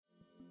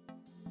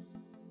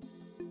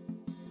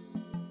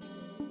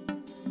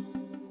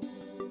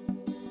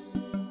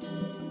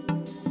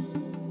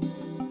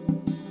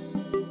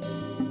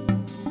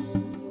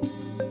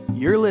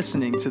You're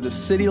listening to the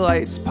City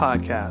Lights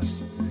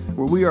podcast,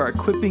 where we are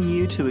equipping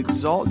you to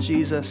exalt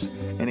Jesus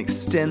and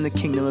extend the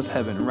kingdom of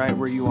heaven right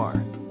where you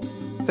are.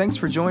 Thanks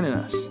for joining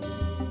us. I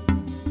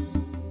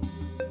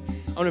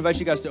want to invite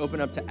you guys to open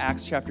up to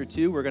Acts chapter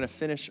 2. We're going to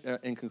finish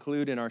and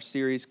conclude in our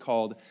series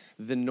called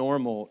The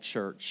Normal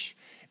Church.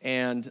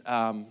 And,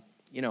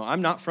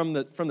 I'm not from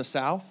the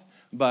South,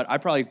 but I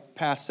probably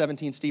passed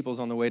 17 steeples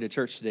on the way to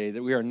church today,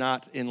 that we are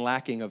not in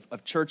lacking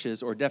of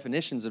churches or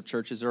definitions of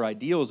churches or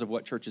ideals of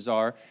what churches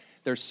are.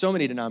 There's so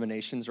many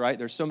denominations, right?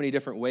 There's so many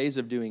different ways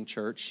of doing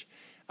church.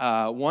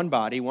 One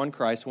body, one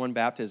Christ, one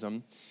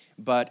baptism.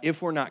 But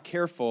if we're not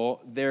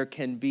careful, there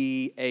can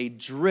be a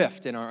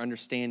drift in our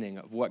understanding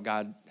of what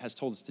God has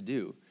told us to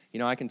do. You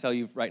know, I can tell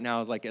you right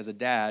now, like as a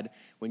dad,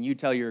 when you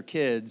tell your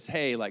kids,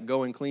 hey, like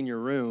go and clean your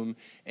room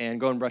and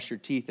go and brush your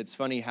teeth, it's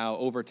funny how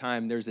over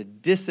time there's a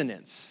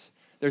dissonance.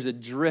 There's a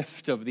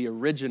drift of the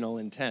original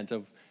intent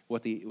of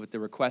what the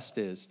request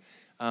is.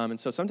 And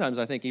so sometimes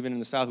I think even in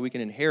the South, we can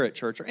inherit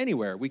church, or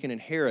anywhere, we can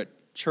inherit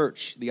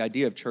church, the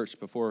idea of church,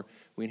 before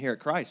we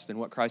inherit Christ and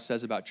what Christ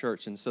says about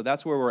church. And so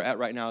that's where we're at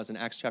right now, is in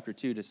Acts chapter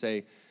 2, to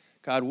say,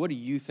 God, what do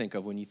you think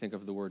of when you think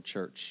of the word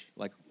church?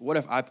 Like, what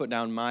if I put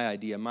down my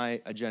idea, my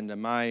agenda,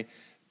 my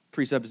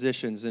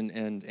presuppositions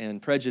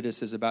and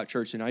prejudices about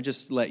church, and I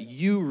just let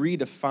you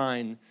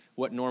redefine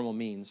what normal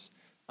means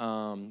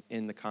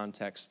in the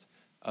context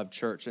of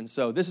church? And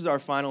so this is our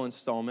final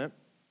installment.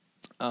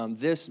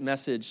 This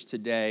message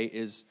today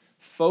is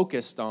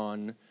focused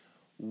on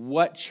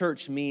what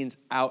church means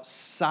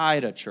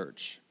outside of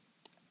church,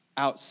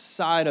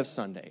 outside of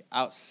Sunday,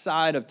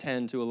 outside of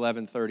 10 to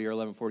 11:30 or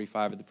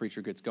 11:45 if the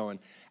preacher gets going.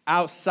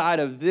 Outside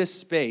of this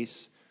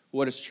space,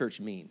 what does church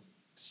mean?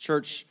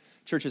 Church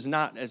is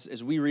not,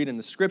 as we read in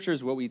the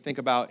scriptures, what we think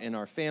about in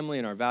our family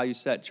and our value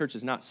set, church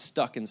is not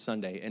stuck in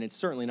Sunday, and it's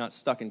certainly not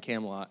stuck in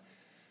Camelot.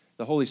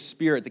 The Holy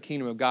Spirit, the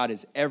kingdom of God,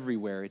 is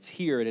everywhere. It's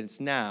here and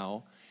it's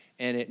now.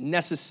 And it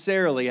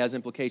necessarily has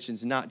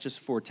implications not just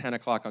for 10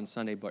 o'clock on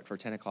Sunday, but for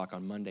 10 o'clock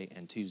on Monday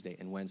and Tuesday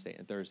and Wednesday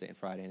and Thursday and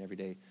Friday and every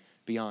day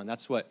beyond.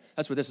 That's what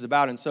this is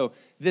about. And so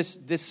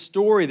this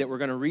story that we're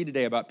going to read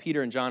today about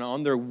Peter and John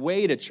on their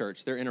way to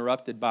church, they're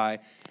interrupted by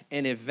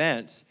an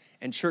event,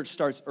 and church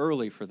starts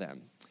early for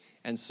them.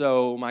 And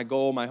so my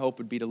goal, my hope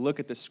would be to look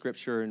at this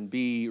scripture and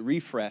be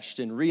refreshed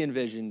and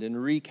re-envisioned and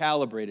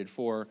recalibrated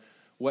for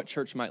what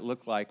church might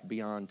look like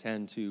beyond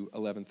 10 to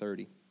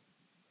 11:30.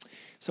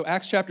 So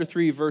Acts chapter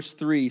 3, verse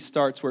 3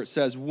 starts where it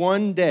says,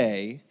 one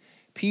day,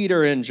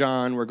 Peter and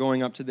John were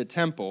going up to the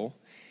temple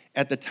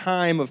at the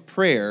time of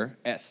prayer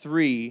at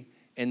 3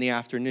 in the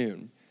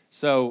afternoon.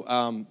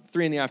 So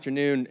 3 in the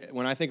afternoon,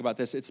 when I think about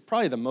this, it's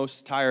probably the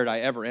most tired I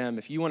ever am.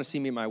 If you want to see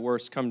me at my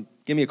worst, come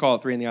give me a call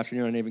at 3 in the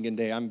afternoon on any given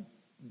day. I'm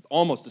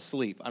almost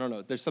asleep. I don't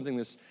know. There's something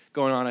that's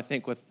going on, I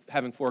think, with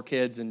having 4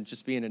 kids and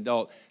just being an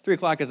adult. 3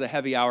 o'clock is a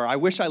heavy hour. I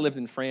wish I lived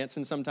in France,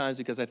 and sometimes,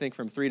 because I think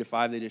from 3 to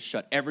 5, they just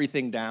shut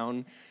everything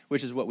down,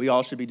 which is what we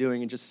all should be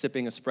doing, and just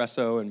sipping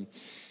espresso and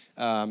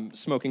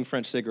smoking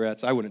French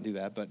cigarettes. I wouldn't do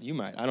that, but you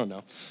might. I don't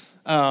know.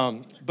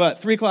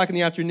 But 3 o'clock in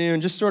the afternoon,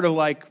 just sort of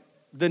like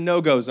the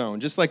no-go zone,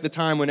 just like the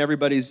time when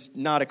everybody's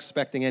not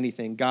expecting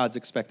anything. God's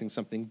expecting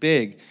something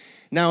big.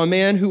 Now, a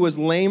man who was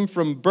lame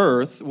from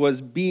birth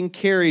was being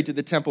carried to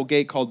the temple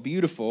gate called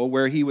Beautiful,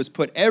 where he was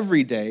put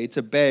every day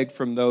to beg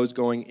from those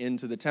going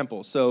into the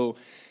temple. So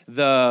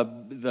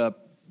the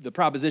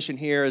proposition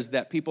here is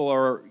that people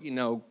are,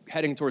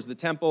 heading towards the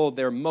temple.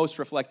 They're most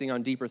reflecting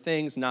on deeper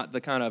things, not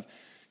the kind of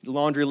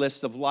laundry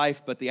lists of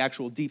life, but the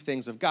actual deep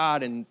things of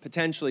God. And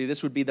potentially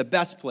this would be the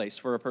best place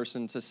for a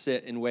person to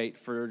sit and wait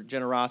for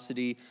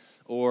generosity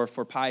or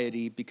for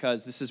piety,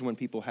 because this is when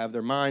people have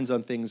their minds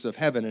on things of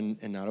heaven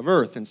and not of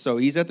earth. And so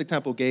he's at the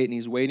temple gate and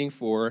he's waiting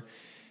for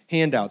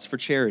handouts for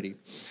charity.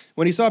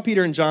 When he saw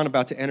Peter and John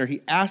about to enter,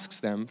 he asks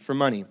them for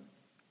money.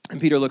 And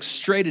Peter looked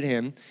straight at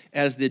him,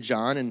 as did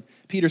John. And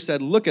Peter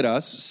said, "Look at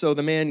us." So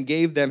the man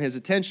gave them his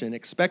attention,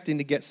 expecting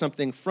to get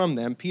something from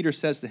them. Peter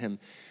says to him,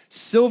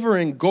 "Silver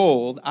and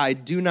gold I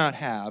do not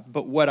have,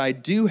 but what I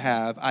do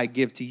have I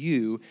give to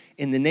you.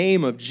 In the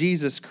name of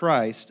Jesus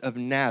Christ of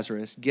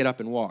Nazareth, get up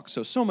and walk."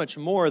 So much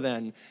more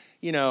than,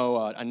 a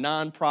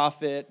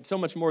nonprofit, so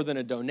much more than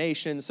a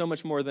donation, so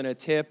much more than a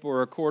tip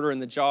or a quarter in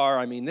the jar.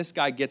 I mean, this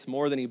guy gets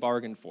more than he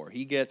bargained for.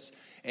 He gets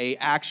a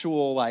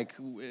actual,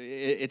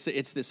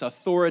 it's this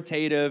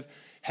authoritative,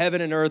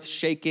 heaven and earth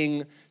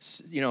shaking,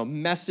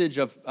 message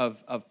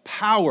of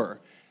power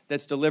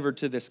that's delivered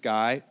to this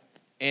guy.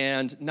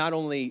 And not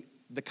only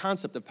the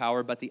concept of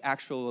power, but the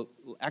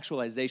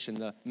actualization,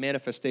 the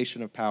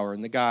manifestation of power.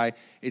 And the guy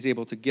is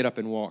able to get up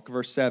and walk.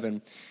 Verse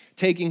 7,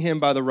 taking him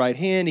by the right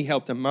hand, he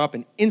helped him up,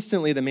 and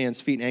instantly the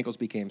man's feet and ankles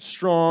became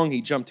strong.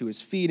 He jumped to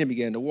his feet and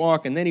began to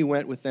walk, and then he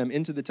went with them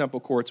into the temple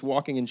courts,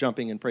 walking and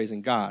jumping and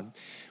praising God.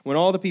 When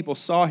all the people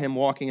saw him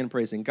walking and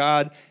praising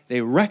God,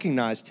 they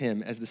recognized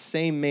him as the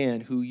same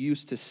man who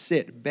used to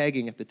sit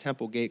begging at the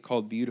temple gate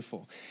called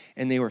Beautiful.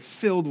 And they were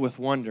filled with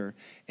wonder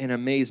and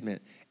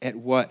amazement at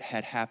what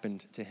had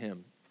happened to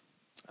him.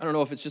 I don't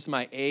know if it's just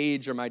my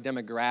age or my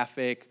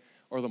demographic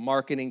or the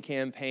marketing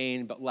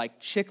campaign, but like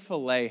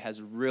Chick-fil-A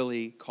has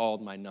really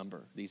called my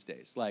number these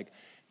days. Like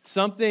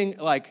something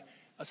like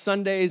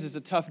Sundays is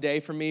a tough day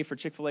for me for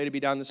Chick-fil-A to be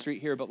down the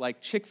street here, but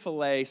like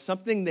Chick-fil-A,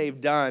 something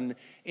they've done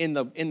in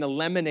the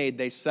lemonade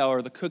they sell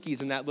or the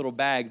cookies in that little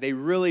bag, they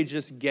really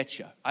just get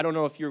you. I don't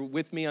know if you're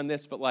with me on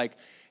this, but like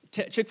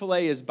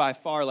Chick-fil-A is by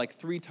far like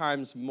 3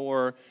 times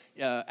more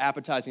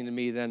appetizing to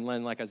me than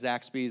like a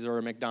Zaxby's or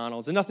a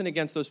McDonald's. And nothing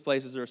against those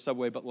places or a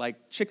Subway, but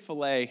like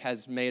Chick-fil-A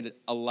has made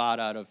a lot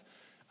out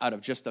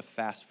of just a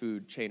fast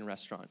food chain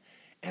restaurant.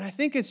 And I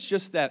think it's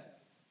just that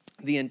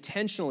the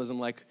intentionalism,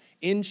 like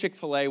in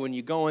Chick-fil-A, when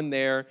you go in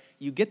there,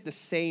 you get the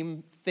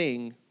same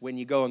thing when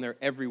you go in there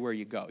everywhere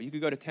you go. You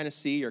could go to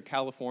Tennessee or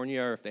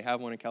California, or if they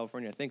have one in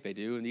California, I think they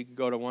do, and you could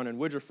go to one in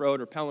Woodruff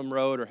Road or Pelham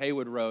Road or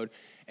Haywood Road,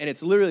 and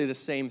it's literally the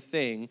same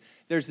thing.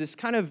 There's this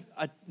kind of,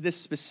 this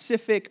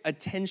specific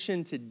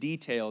attention to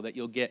detail that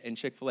you'll get in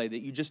Chick-fil-A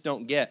that you just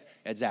don't get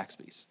at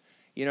Zaxby's.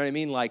 You know what I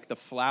mean? Like the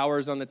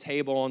flowers on the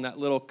table and that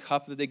little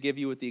cup that they give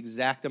you with the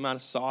exact amount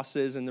of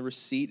sauces, and the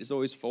receipt is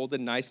always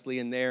folded nicely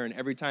in there. And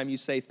every time you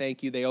say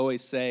thank you, they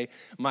always say,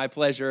 my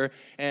pleasure.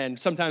 And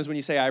sometimes when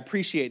you say, I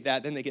appreciate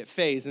that, then they get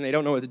phased and they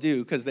don't know what to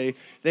do because they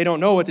don't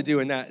know what to do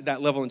in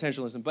that level of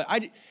intentionalism. But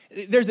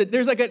this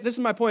is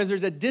my point, is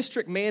there's a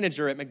district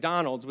manager at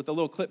McDonald's with the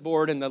little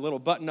clipboard and the little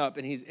button up,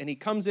 and he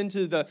comes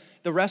into the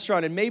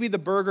restaurant, and maybe the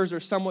burgers are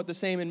somewhat the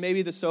same, and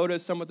maybe the soda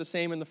is somewhat the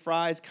same, and the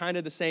fries kind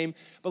of the same.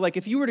 But like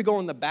if you were to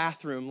go in the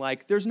bathroom,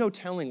 like there's no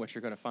telling what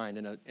you're going to find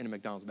in a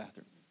McDonald's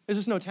bathroom. There's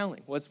just no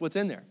telling what's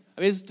in there.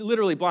 I mean, it's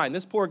literally blind.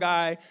 This poor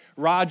guy,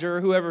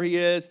 Roger, whoever he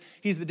is,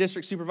 he's the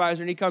district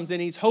supervisor, and he comes in,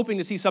 he's hoping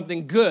to see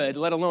something good,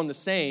 let alone the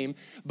same,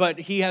 but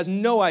he has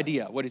no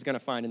idea what he's going to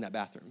find in that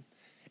bathroom.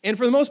 And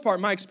for the most part,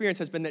 my experience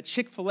has been that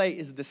Chick-fil-A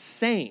is the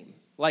same.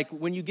 Like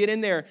when you get in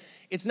there,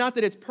 it's not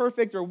that it's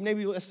perfect or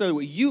maybe necessarily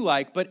what you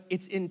like, but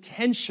it's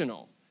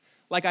intentional.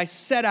 Like I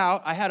set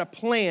out, I had a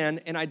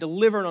plan, and I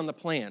delivered on the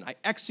plan. I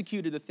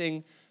executed the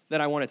thing that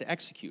I wanted to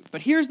execute.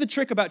 But here's the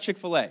trick about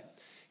Chick-fil-A.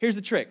 Here's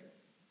the trick,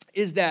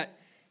 is that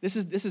this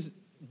is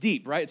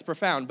deep, right? It's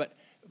profound, but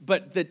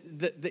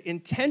the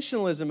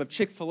intentionalism of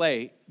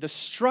Chick-fil-A, the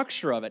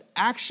structure of it,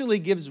 actually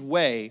gives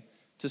way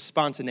to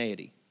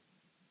spontaneity.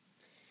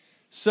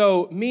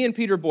 So me and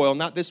Peter Boyle,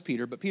 not this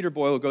Peter, but Peter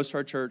Boyle, who goes to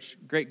our church,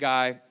 great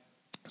guy,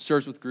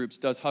 serves with groups,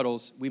 does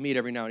huddles. We meet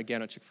every now and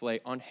again at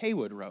Chick-fil-A on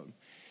Haywood Road.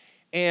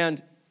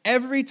 And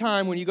every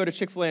time when you go to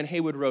Chick-fil-A on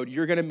Haywood Road,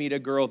 you're going to meet a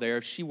girl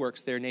there. She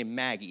works there named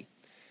Maggie.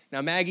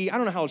 Now, Maggie, I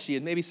don't know how old she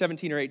is, maybe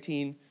 17 or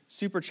 18,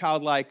 super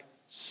childlike,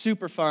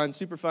 super fun,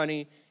 super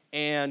funny,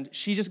 and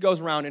she just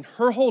goes around, and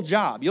her whole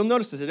job, you'll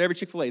notice this at every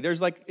Chick-fil-A,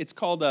 there's it's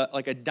called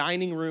a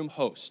dining room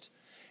host.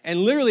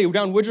 And literally,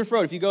 down Woodruff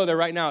Road, if you go there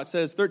right now, it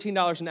says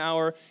 $13 an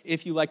hour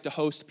if you like to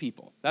host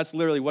people. That's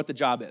literally what the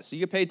job is. So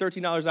you get paid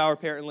 $13 an hour,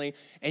 apparently,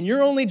 and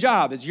your only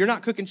job is you're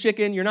not cooking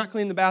chicken, you're not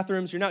cleaning the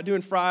bathrooms, you're not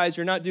doing fries,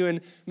 you're not doing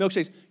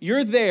milkshakes.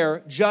 You're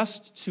there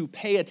just to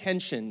pay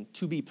attention,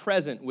 to be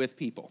present with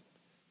people.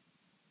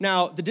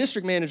 Now, the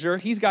district manager,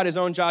 he's got his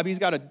own job. He's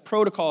got a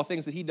protocol of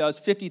things that he does,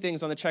 50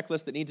 things on the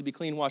checklist that need to be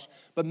clean washed.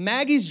 But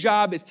Maggie's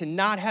job is to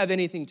not have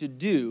anything to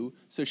do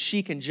so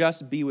she can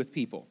just be with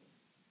people.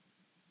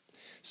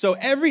 So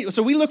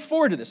we look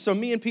forward to this. So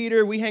me and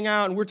Peter, we hang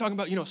out and we're talking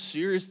about,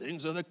 serious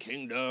things of the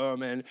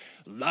kingdom and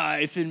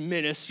life and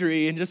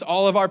ministry and just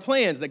all of our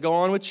plans that go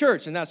on with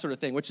church and that sort of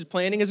thing, which is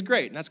planning is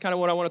great. And that's kind of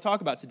what I want to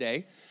talk about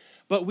today.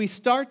 But we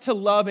start to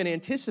love and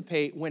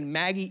anticipate when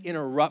Maggie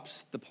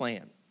interrupts the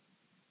plan.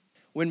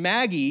 When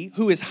Maggie,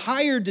 who is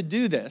hired to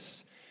do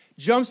this,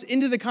 jumps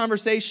into the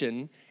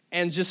conversation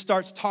and just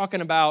starts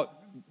talking about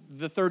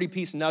the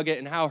 30-piece nugget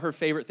and how her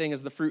favorite thing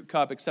is the fruit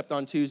cup, except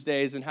on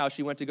Tuesdays, and how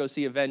she went to go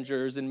see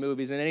Avengers and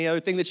movies and any other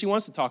thing that she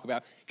wants to talk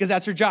about, because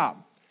that's her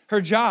job.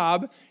 Her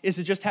job is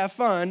to just have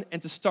fun and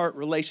to start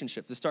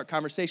relationships, to start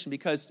conversation,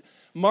 because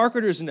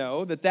marketers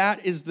know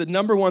that is the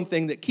number one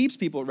thing that keeps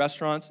people at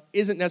restaurants,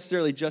 isn't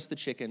necessarily just the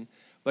chicken,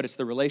 but it's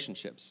the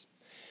relationships.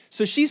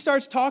 So she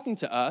starts talking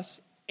to us,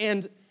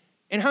 and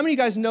how many of you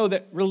guys know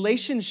that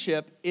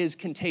relationship is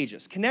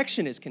contagious?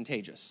 Connection is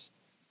contagious.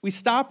 We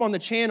stop on the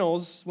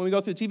channels when we go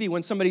through TV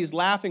when somebody's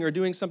laughing or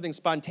doing something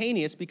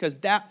spontaneous because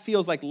that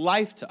feels like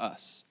life to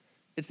us.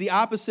 It's the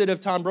opposite of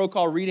Tom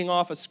Brokaw reading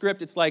off a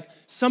script. It's like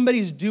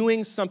somebody's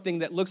doing something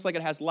that looks like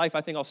it has life.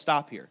 I think I'll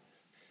stop here.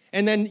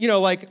 And then,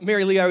 like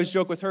Mary Lee, I always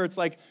joke with her. It's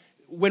like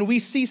when we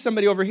see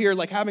somebody over here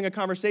like having a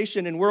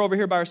conversation and we're over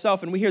here by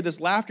ourselves and we hear this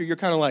laughter, you're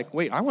kind of like,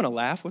 wait, I want to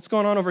laugh. What's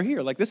going on over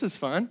here? Like, this is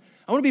fun.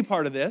 I want to be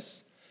part of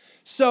this.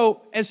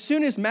 So as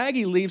soon as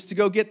Maggie leaves to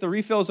go get the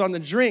refills on the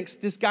drinks,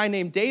 this guy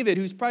named David,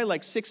 who's probably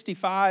like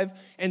 65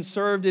 and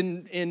served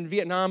in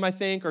Vietnam, I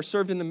think, or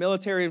served in the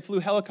military and flew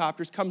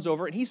helicopters, comes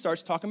over and he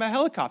starts talking about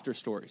helicopter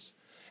stories.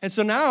 And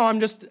so now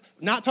I'm just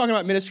not talking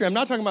about ministry, I'm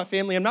not talking about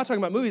family, I'm not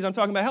talking about movies, I'm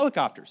talking about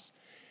helicopters.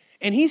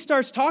 And he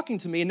starts talking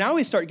to me, and now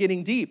we start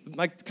getting deep,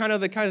 like the kind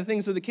of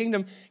things of the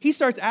kingdom. He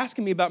starts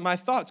asking me about my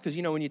thoughts, because,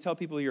 when you tell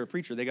people you're a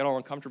preacher, they get all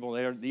uncomfortable.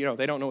 They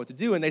don't know what to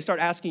do, and they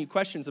start asking you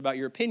questions about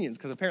your opinions,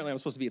 because apparently I'm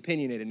supposed to be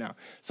opinionated now.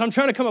 So I'm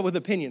trying to come up with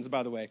opinions,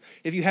 by the way.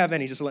 If you have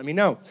any, just let me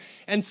know.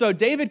 And so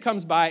David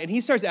comes by, and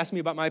he starts asking me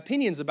about my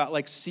opinions about,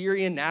 like,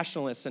 Syrian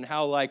nationalists and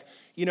how, like,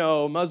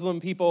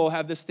 Muslim people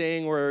have this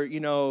thing where,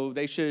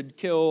 they should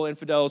kill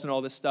infidels and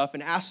all this stuff,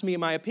 and asks me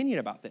my opinion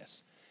about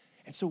this.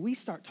 And so we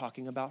start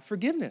talking about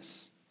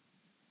forgiveness,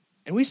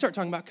 and we start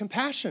talking about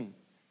compassion,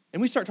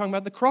 and we start talking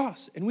about the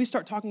cross, and we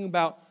start talking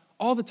about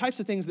all the types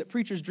of things that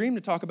preachers dream to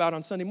talk about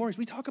on Sunday mornings.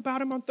 We talk about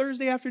them on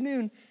Thursday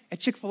afternoon at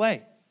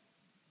Chick-fil-A,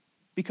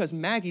 because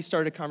Maggie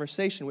started a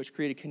conversation which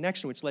created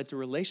connection, which led to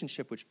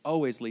relationship, which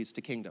always leads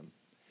to kingdom.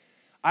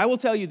 I will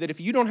tell you that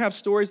if you don't have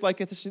stories like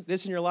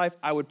this in your life,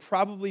 I would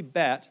probably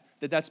bet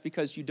that that's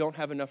because you don't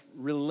have enough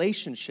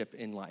relationship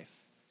in life.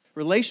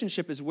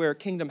 Relationship is where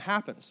kingdom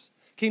happens.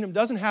 Kingdom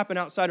doesn't happen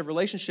outside of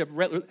relationship.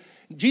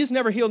 Jesus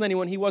never healed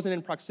anyone he wasn't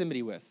in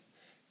proximity with.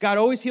 God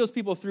always heals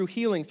people through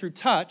healing, through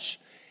touch,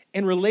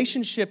 and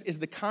relationship is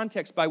the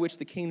context by which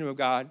the kingdom of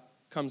God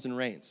comes and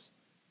reigns.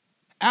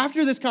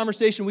 After this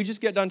conversation, we just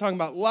get done talking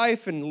about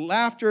life and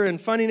laughter and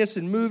funniness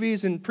and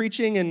movies and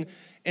preaching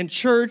and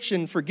church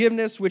and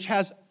forgiveness, which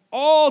has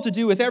all to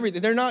do with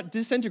everything. They're not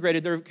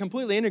disintegrated. They're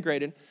completely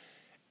integrated.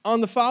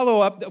 On the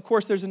follow-up, of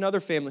course, there's another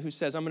family who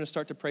says, I'm going to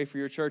start to pray for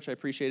your church. I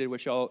appreciated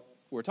what y'all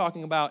were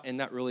talking about, and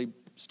that really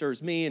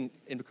stirs me and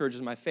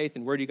encourages my faith.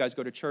 And where do you guys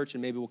go to church?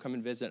 And maybe we'll come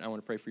and visit, and I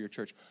want to pray for your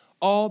church.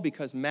 All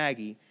because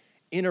Maggie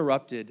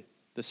interrupted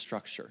the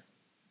structure.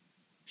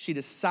 She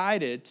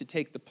decided to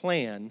take the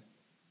plan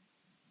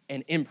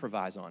and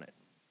improvise on it.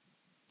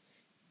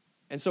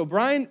 And so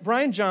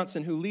Brian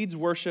Johnson, who leads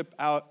worship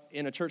out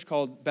in a church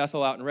called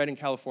Bethel out in Redding,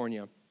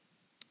 California,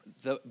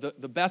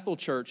 the Bethel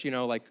church,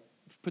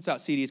 puts out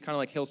CDs, kind of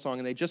like Hillsong,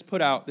 and they just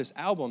put out this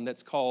album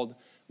that's called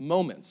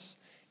Moments.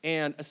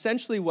 And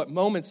essentially what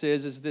Moments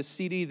is this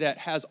CD that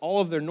has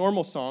all of their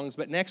normal songs,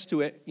 but next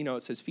to it,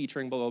 it says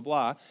featuring blah, blah,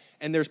 blah.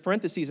 And there's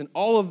parentheses, and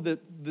all of the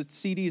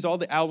CDs, all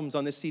the albums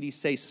on this CD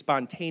say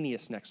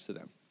spontaneous next to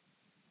them.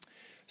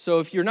 So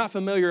if you're not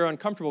familiar or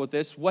uncomfortable with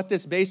this, what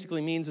this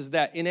basically means is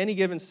that in any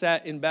given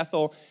set in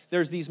Bethel,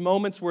 there's these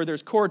moments where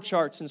there's chord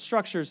charts and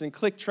structures and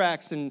click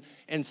tracks and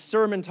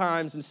sermon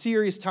times and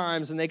series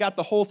times, and they got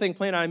the whole thing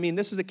planned out. I mean,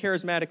 this is a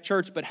charismatic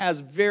church, but has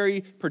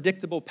very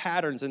predictable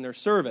patterns in their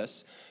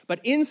service.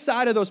 But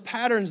inside of those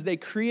patterns, they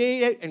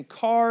create and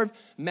carve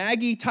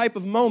Maggie type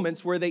of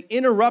moments where they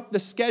interrupt the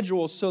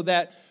schedule so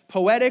that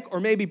poetic or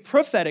maybe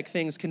prophetic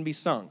things can be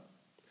sung.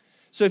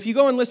 So if you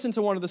go and listen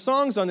to one of the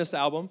songs on this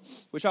album,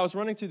 which I was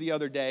running through the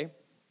other day,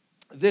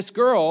 this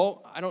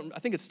girl, I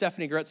think it's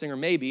Stephanie Gretzinger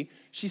maybe,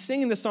 she's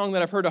singing this song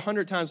that I've heard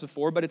 100 times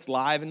before, but it's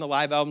live, and the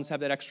live albums have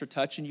that extra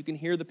touch, and you can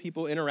hear the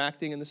people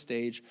interacting in the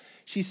stage.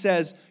 She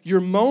says, your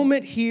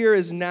moment here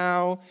is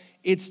now,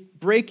 it's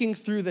breaking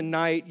through the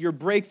night, your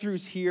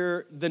breakthrough's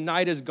here, the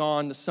night is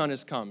gone, the sun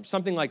has come.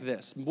 Something like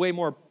this, way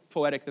more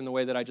poetic than the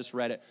way that I just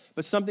read it,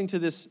 but something to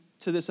this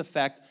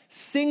effect,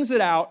 sings it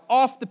out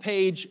off the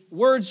page,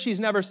 words she's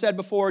never said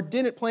before,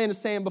 didn't plan to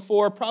say them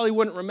before, probably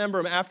wouldn't remember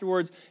them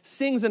afterwards,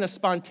 sings in a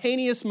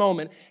spontaneous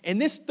moment,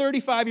 and this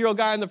 35-year-old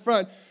guy in the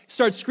front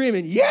starts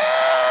screaming,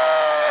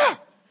 yeah!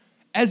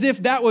 As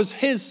if that was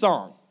his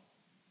song.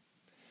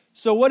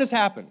 So what has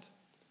happened?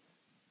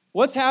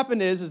 What's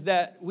happened is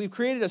that we've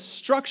created a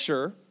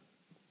structure,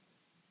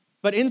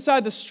 but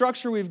inside the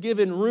structure we've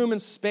given room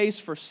and space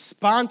for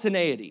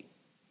spontaneity,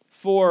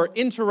 for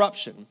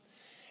interruption.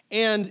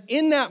 And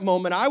in that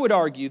moment, I would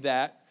argue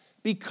that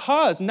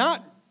because,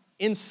 not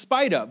in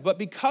spite of, but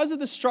because of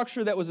the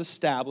structure that was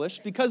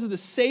established, because of the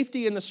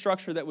safety in the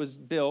structure that was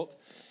built,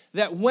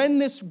 that when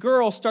this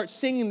girl starts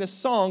singing this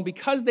song,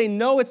 because they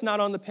know it's not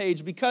on the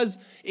page, because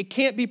it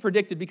can't be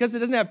predicted, because it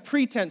doesn't have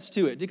pretense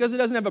to it, because it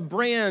doesn't have a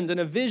brand and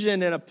a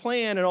vision and a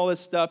plan and all this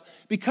stuff,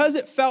 because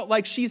it felt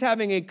like she's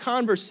having a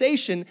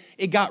conversation,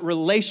 it got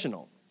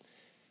relational.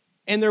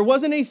 And there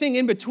wasn't anything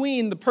in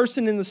between the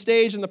person in the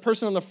stage and the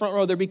person on the front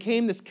row. There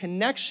became this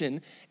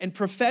connection, and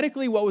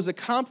prophetically what was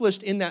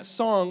accomplished in that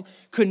song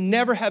could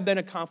never have been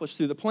accomplished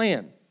through the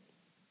plan.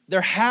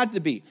 There had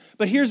to be.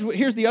 But here's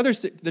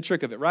the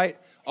trick of it, right?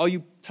 All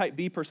you type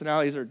B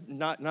personalities are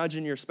not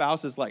nudging your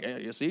spouses like,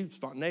 hey, you see,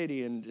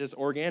 spontaneity and just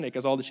organic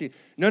as all the shit.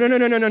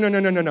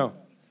 No.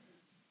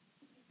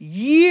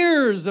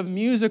 Years of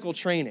musical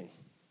training.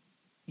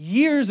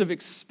 Years of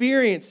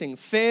experiencing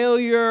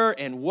failure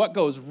and what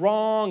goes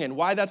wrong and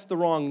why that's the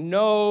wrong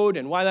note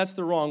and why that's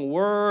the wrong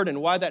word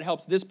and why that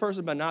helps this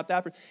person but not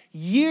that person.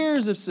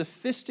 Years of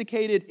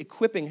sophisticated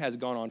equipping has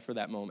gone on for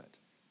that moment.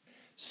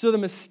 So the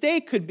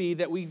mistake could be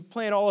that we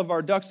plant all of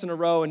our ducks in a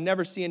row and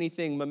never see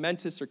anything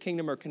momentous or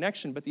kingdom or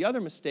connection. But the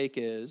other mistake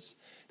is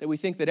that we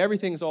think that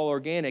everything's all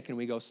organic and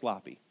we go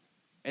sloppy.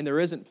 And there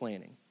isn't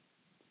planning.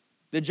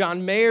 The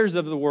John Mayers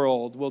of the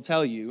world will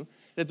tell you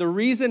that the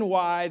reason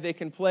why they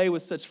can play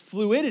with such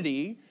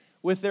fluidity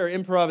with their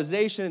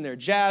improvisation and their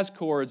jazz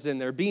chords and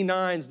their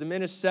B9s,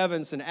 diminished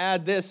sevenths, and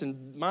add this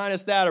and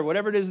minus that, or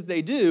whatever it is that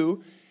they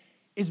do,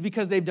 is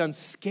because they've done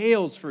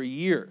scales for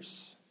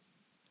years.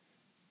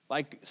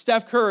 Like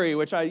Steph Curry,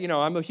 which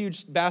I'm a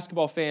huge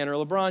basketball fan, or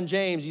LeBron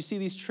James, you see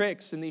these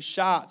tricks and these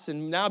shots,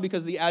 and now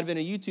because of the advent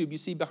of YouTube, you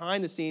see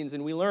behind the scenes,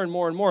 and we learn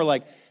more and more,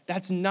 like,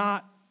 that's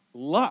not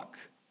luck.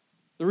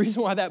 The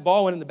reason why that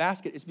ball went in the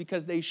basket is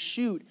because they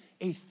shoot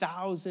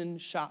 1,000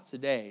 shots a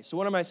day. So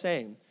what am I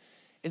saying?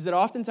 Is that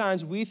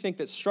oftentimes we think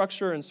that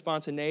structure and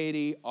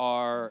spontaneity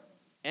are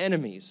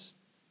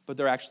enemies, but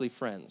they're actually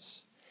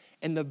friends.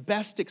 And the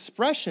best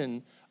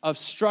expression of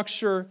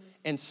structure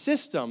and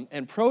system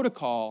and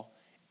protocol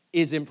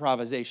is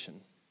improvisation.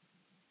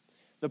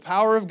 The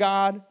power of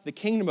God, the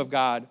kingdom of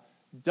God,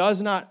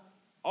 does not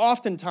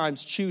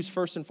oftentimes choose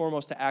first and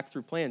foremost to act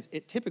through plans.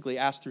 It typically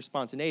acts through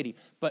spontaneity,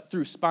 but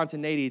through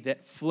spontaneity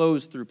that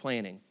flows through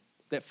planning,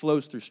 that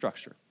flows through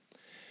structure.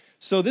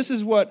 So this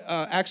is what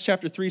Acts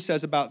chapter 3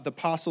 says about the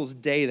apostles'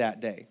 day that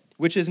day,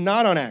 which is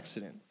not on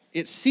accident.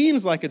 It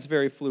seems like it's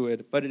very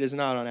fluid, but it is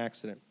not on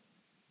accident.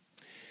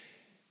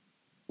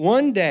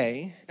 One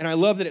day, and I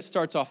love that it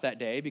starts off that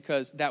day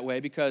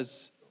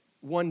because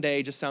one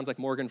day just sounds like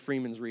Morgan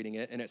Freeman's reading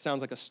it, and it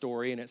sounds like a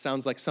story, and it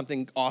sounds like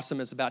something awesome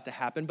is about to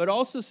happen, but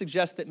also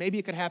suggests that maybe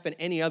it could happen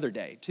any other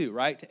day too,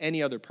 right? To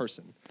any other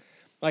person.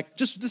 Like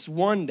just this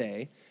one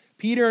day,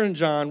 Peter and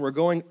John were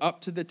going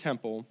up to the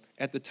temple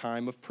at the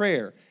time of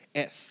prayer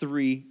at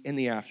 3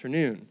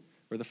 p.m,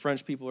 where the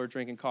French people are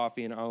drinking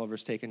coffee and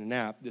Oliver's taking a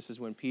nap. This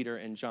is when Peter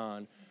and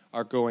John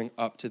are going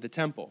up to the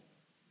temple.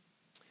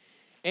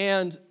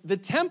 And the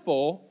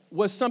temple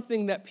was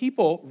something that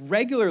people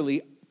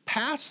regularly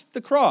past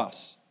the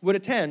cross would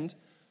attend,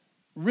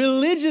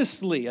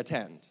 religiously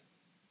attend.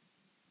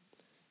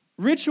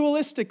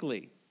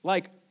 Ritualistically,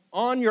 like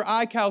on your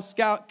iCal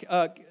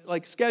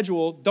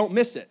schedule, don't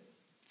miss it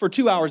for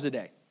 2 hours a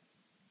day.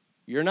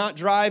 You're not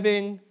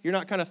driving, you're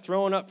not kind of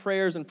throwing up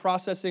prayers and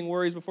processing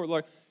worries before the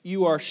Lord.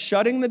 You are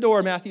shutting the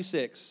door, Matthew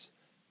 6,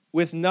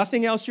 with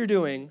nothing else you're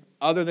doing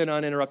other than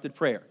uninterrupted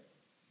prayer.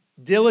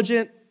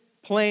 Diligent,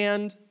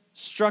 planned,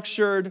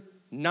 structured,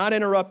 not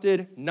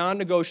interrupted,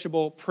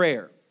 non-negotiable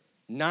prayer.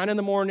 9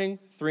 a.m,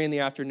 3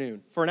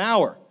 p.m, for an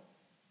hour.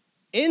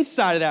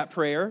 Inside of that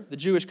prayer, the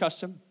Jewish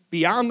custom,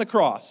 beyond the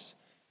cross,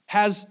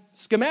 has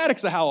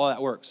schematics of how all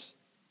that works.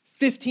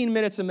 15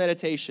 minutes of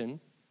meditation,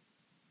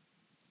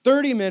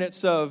 30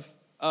 minutes of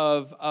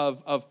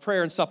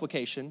prayer and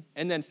supplication,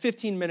 and then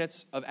 15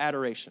 minutes of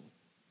adoration.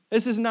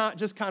 This is not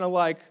just kind of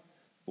like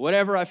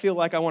whatever I feel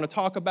like I want to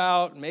talk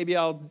about, maybe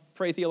I'll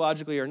pray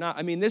theologically or not.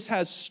 I mean, this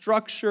has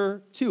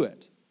structure to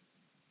it.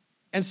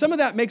 And some of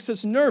that makes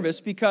us nervous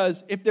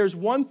because if there's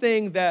one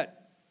thing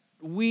that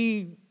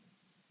we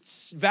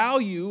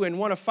value and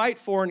want to fight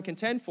for and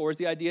contend for is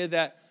the idea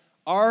that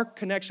our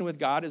connection with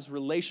God is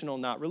relational,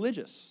 not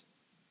religious.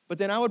 But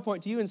then I would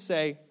point to you and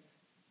say,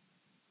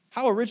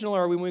 how original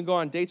are we when we go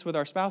on dates with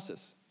our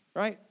spouses,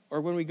 right?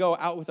 Or when we go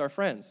out with our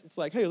friends? It's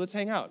like, hey, let's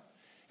hang out.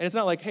 And it's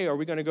not like, hey, are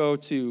we going to go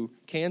to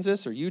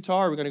Kansas or Utah?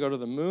 Are we going to go to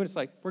the moon? It's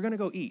like, we're going to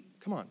go eat.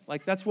 Come on.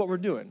 Like, that's what we're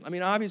doing. I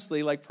mean,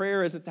 obviously, like,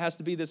 prayer has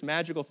to be this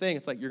magical thing.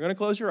 It's like, you're going to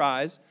close your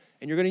eyes,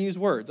 and you're going to use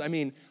words. I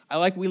mean,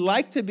 we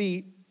like to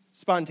be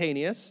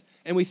spontaneous,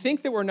 and we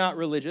think that we're not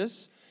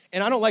religious.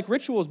 And I don't like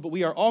rituals, but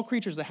we are all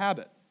creatures of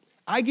habit.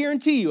 I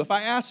guarantee you, if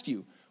I asked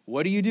you,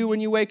 what do you do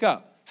when you wake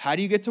up? How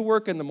do you get to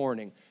work in the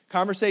morning?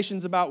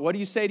 Conversations about what do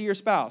you say to your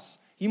spouse?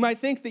 You might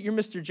think that you're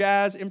Mr.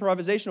 Jazz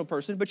improvisational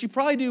person, but you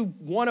probably do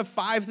one of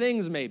 5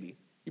 things maybe.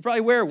 You probably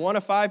wear one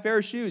of 5 pair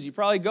of shoes. You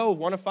probably go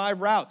one of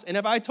 5 routes. And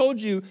if I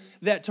told you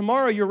that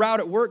tomorrow your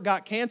route at work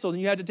got canceled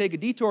and you had to take a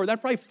detour,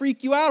 that'd probably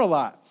freak you out a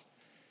lot.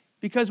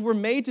 Because we're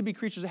made to be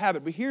creatures of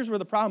habit. But here's where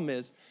the problem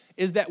is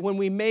that when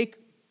we make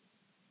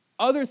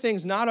other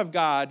things not of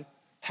God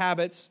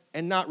habits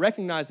and not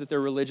recognize that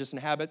they're religious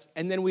and habits,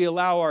 and then we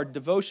allow our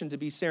devotion to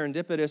be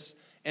serendipitous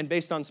and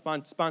based on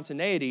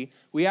spontaneity,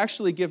 we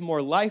actually give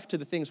more life to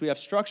the things we have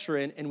structure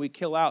in, and we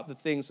kill out the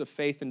things of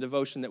faith and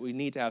devotion that we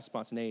need to have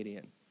spontaneity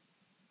in.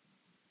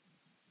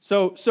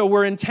 So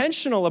we're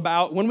intentional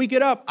about, when we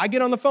get up, I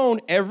get on the phone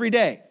every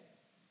day.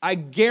 I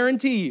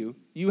guarantee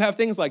you have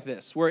things like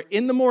this, where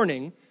in the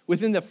morning,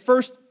 within the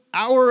first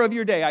hour of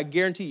your day, I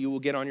guarantee you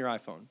will get on your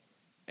iPhone,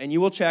 and you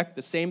will check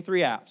the same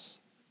 3 apps.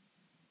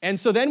 And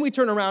so then we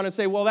turn around and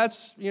say, well,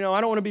 that's, I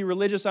don't want to be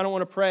religious, I don't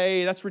want to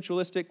pray, that's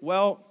ritualistic.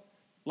 Well,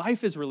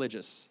 life is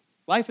religious.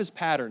 Life is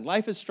patterned.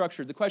 Life is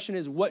structured. The question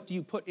is, what do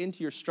you put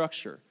into your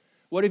structure?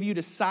 What have you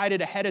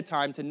decided ahead of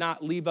time to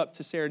not leave up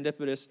to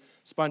serendipitous,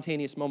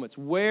 spontaneous moments?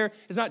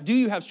 It's not do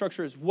you have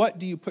structure, it's what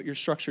do you put your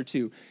structure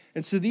to?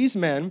 And so these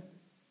men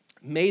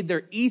made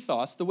their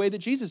ethos the way that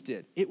Jesus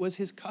did. It was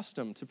his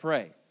custom to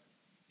pray.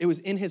 It was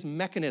in his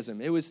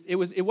mechanism. It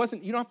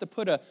wasn't, you don't have to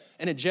put an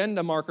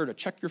agenda marker to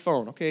check your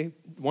phone. Okay,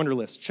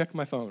 Wunderlist, check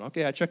my phone.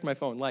 Okay, I checked my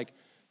phone. Like,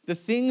 the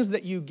things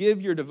that you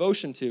give your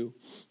devotion to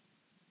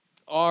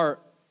are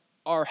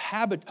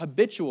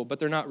habitual, but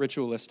they're not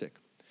ritualistic.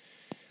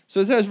 So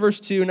it says, verse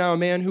 2, now a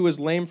man who was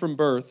lame from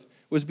birth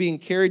was being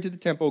carried to the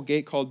temple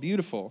gate called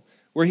Beautiful,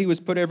 where he was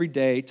put every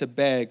day to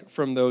beg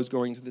from those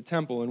going to the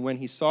temple. And when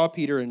he saw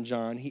Peter and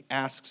John, he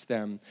asks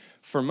them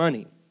for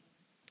money.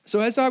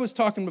 So as I was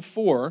talking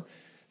before,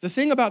 the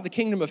thing about the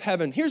kingdom of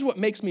heaven, here's what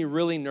makes me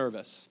really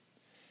nervous.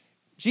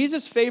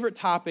 Jesus' favorite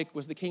topic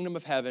was the kingdom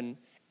of heaven,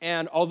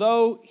 and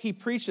although he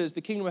preaches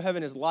the kingdom of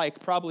heaven is like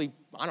probably,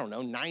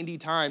 90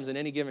 times in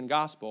any given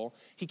gospel,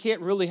 he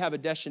can't really have a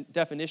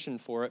definition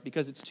for it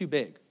because it's too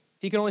big.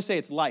 He can only say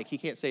it's like, he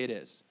can't say it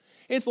is.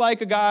 It's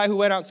like a guy who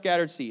went out and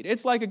scattered seed.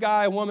 It's like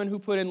a woman who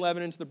put in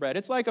leaven into the bread.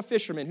 It's like a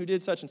fisherman who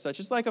did such and such.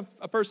 It's like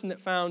a person that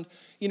found,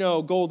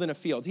 gold in a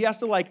field. He has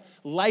to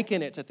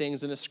liken it to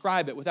things and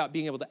describe it without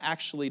being able to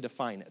actually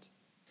define it.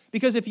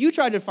 Because if you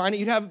tried to define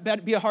it,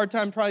 that'd be a hard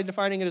time probably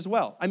defining it as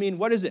well. I mean,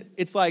 what is it?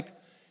 It's like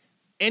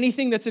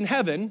anything that's in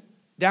heaven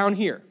down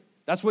here.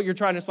 That's what you're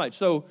trying to explain.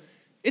 So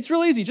it's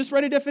real easy. Just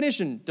write a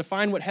definition.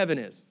 Define what heaven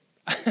is.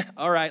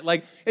 All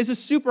right. It's a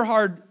super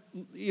hard,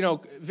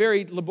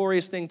 very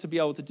laborious thing to be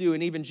able to do.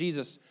 And even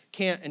Jesus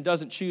can't and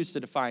doesn't choose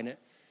to define it.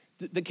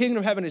 The kingdom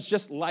of heaven is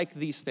just like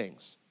these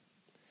things.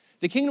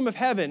 The kingdom of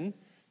heaven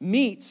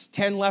meets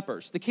 10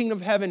 lepers. The kingdom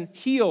of heaven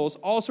heals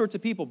all sorts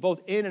of people,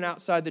 both in and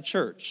outside the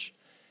church.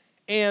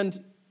 And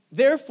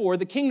therefore,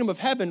 the kingdom of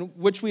heaven,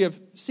 which we have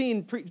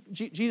seen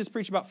Jesus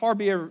preach about far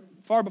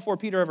before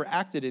Peter ever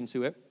acted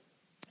into it,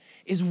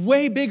 is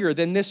way bigger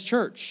than this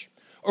church,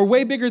 or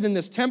way bigger than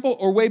this temple,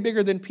 or way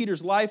bigger than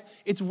Peter's life.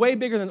 It's way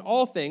bigger than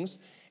all things.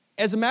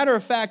 As a matter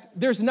of fact,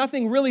 there's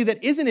nothing really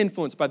that isn't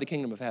influenced by the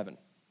kingdom of heaven.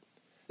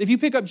 If you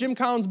pick up Jim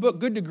Collins' book,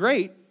 Good to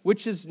Great,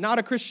 which is not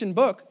a Christian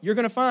book, you're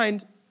going to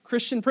find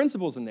Christian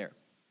principles in there,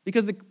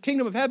 because the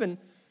kingdom of heaven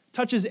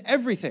touches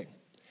everything.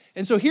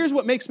 And so here's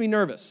what makes me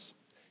nervous.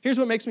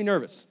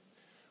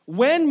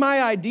 When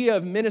my idea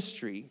of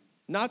ministry,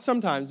 not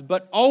sometimes,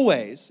 but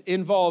always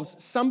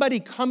involves somebody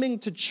coming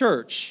to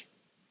church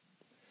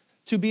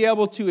to be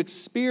able to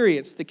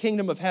experience the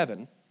kingdom of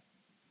heaven,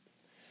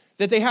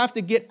 that they have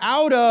to get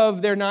out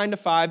of their 9 to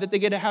 5, that they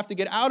have to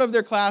get out of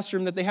their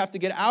classroom, that they have to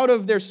get out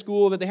of their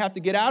school, that they have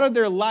to get out of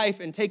their life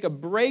and take a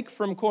break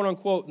from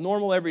quote-unquote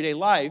normal everyday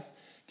life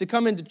to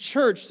come into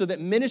church so that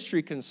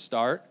ministry can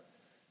start,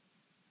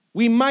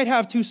 we might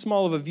have too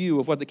small of a view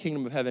of what the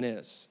kingdom of heaven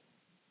is.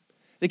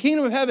 The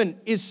kingdom of heaven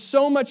is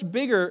so much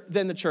bigger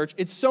than the church.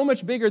 It's so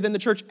much bigger than the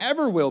church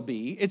ever will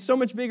be. It's so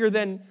much bigger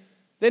than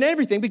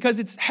everything because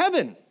it's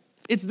heaven.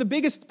 It's the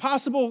biggest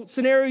possible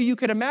scenario you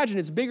could imagine.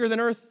 It's bigger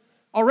than earth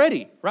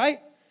already, right?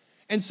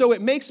 And so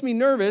it makes me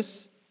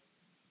nervous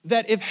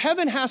that if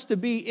heaven has to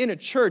be in a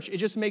church, it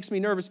just makes me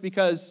nervous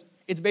because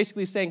it's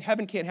basically saying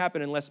heaven can't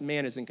happen unless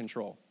man is in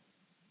control.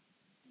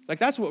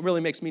 That's what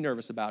really makes me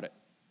nervous about it.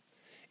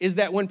 Is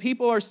that when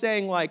people are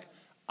saying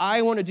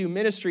I want to do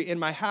ministry in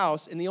my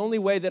house, and the only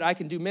way that I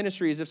can do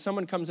ministry is if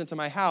someone comes into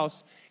my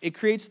house, it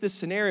creates this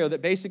scenario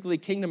that basically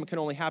kingdom can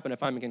only happen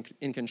if I'm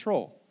in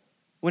control.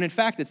 When in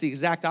fact, it's the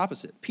exact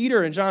opposite.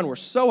 Peter and John were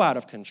so out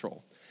of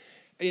control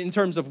in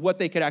terms of what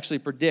they could actually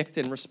predict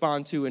and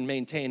respond to and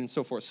maintain and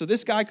so forth. So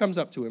this guy comes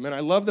up to him, and I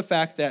love the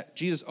fact that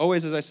Jesus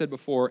always, as I said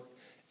before,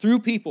 through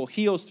people,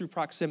 heals through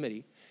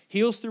proximity,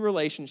 heals through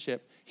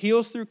relationship,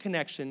 heals through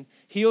connection,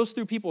 heals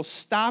through people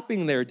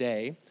stopping their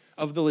day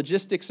of the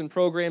logistics and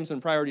programs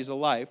and priorities of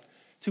life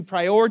to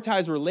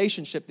prioritize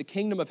relationship. The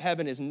kingdom of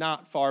heaven is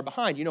not far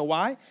behind. You know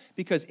why?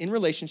 Because in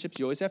relationships,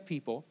 you always have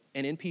people,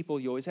 and in people,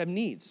 you always have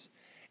needs.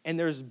 And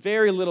there's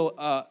very little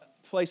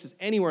places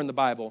anywhere in the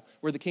Bible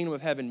where the kingdom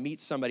of heaven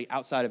meets somebody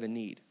outside of a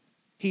need.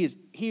 It's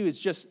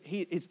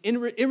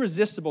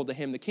irresistible to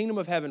him. The kingdom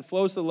of heaven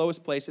flows to the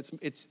lowest place.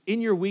 It's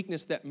in your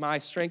weakness that my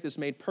strength is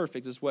made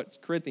perfect, is what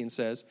Corinthians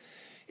says,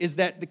 is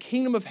that the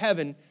kingdom of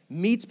heaven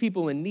meets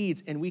people in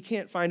needs, and we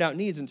can't find out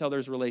needs until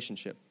there's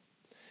relationship.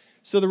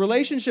 So the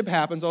relationship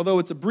happens, although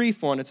it's a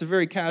brief one, it's a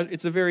very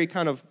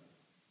kind of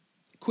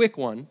quick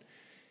one,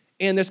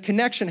 and this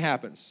connection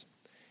happens.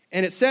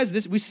 And it says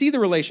this, we see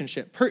the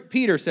relationship.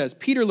 Peter says,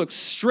 Peter looks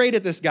straight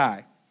at this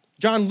guy.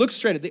 John looks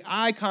straight at the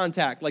eye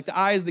contact, like the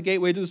eye is the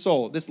gateway to the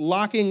soul, this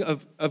locking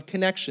of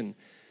connection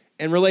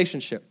and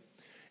relationship.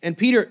 And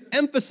Peter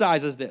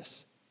emphasizes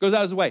this, goes out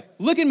of his way.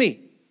 Look at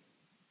me.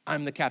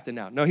 I'm the captain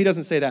now. No, he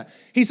doesn't say that.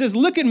 He says,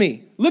 look at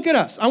me. Look at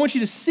us. I want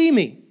you to see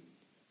me.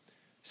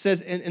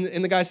 Says,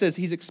 and the guy says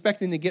he's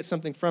expecting to get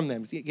something from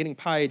them, getting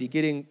piety,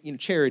 getting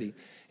charity.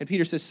 And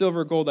Peter says,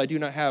 silver or gold I do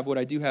not have. What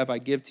I do have I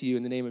give to you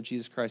in the name of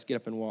Jesus Christ. Get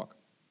up and walk.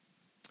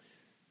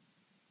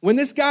 When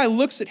this guy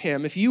looks at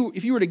him, if you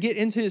were to get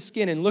into his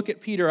skin and look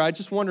at Peter, I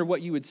just wonder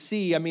what you would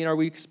see. I mean, are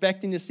we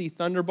expecting to see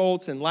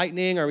thunderbolts and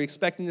lightning? Are we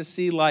expecting to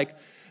see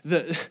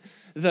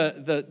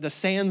the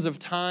sands of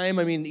time?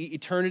 I mean, the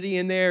eternity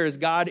in there? Is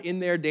God in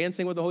there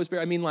dancing with the Holy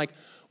Spirit? I mean,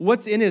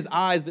 what's in his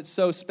eyes that's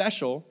so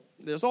special?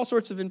 There's all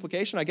sorts of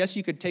implication. I guess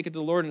you could take it to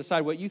the Lord and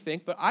decide what you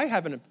think, but I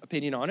have an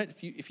opinion on it.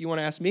 If you want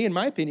to ask me, and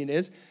my opinion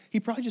is, he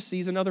probably just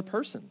sees another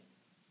person.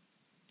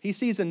 He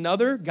sees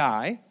another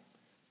guy,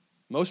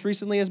 most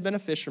recently has been a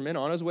fisherman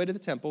on his way to the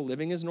temple,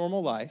 living his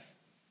normal life,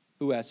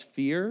 who has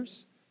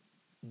fears,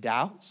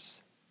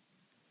 doubts,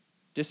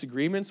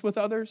 disagreements with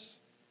others,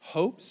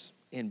 hopes,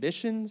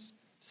 ambitions,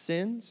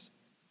 sins.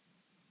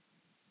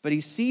 But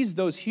he sees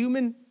those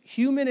human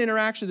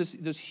interactions,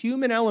 those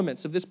human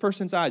elements of this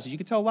person's eyes. You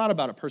can tell a lot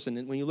about a person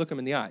when you look them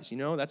in the eyes. You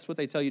know, that's what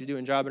they tell you to do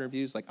in job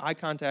interviews. Like, eye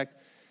contact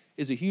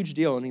is a huge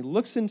deal. And he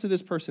looks into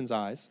this person's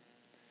eyes,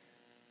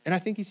 and I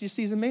think he just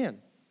sees a man.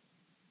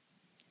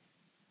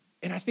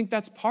 And I think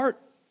that's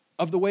part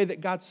of the way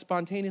that God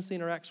spontaneously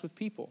interacts with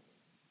people.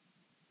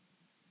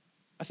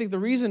 I think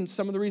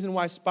some of the reason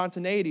why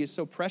spontaneity is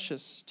so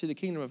precious to the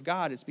kingdom of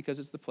God is because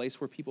it's the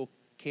place where people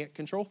can't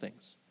control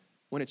things,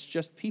 when it's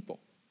just people.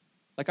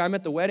 Like, I'm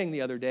at the wedding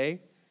the other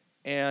day,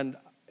 and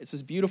it's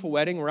this beautiful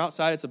wedding. We're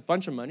outside. It's a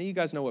bunch of money. You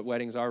guys know what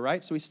weddings are,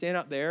 right? So we stand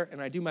out there,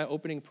 and I do my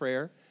opening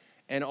prayer,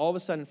 and all of a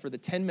sudden, for the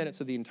 10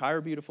 minutes of the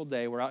entire beautiful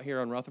day, we're out here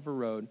on Rutherford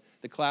Road,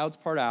 the clouds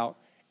part out,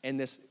 and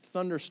this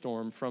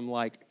thunderstorm from,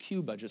 like,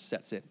 Cuba just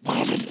sets in.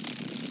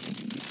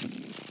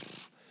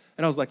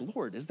 And I was like,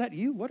 Lord, is that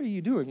you? What are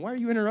you doing? Why are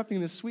you interrupting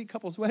this sweet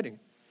couple's wedding?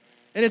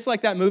 And it's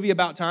like that movie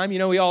About Time. You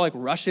know, we all, like,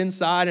 rush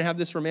inside and have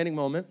this romantic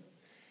moment.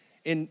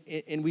 And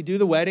we do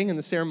the wedding and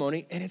the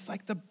ceremony, and it's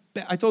like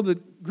I told the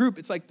group,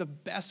 it's like the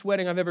best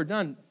wedding I've ever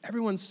done.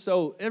 Everyone's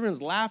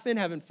laughing,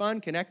 having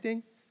fun,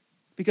 connecting,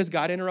 because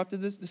God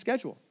interrupted the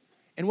schedule.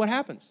 And what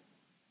happens?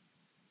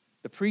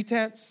 The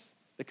pretense,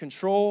 the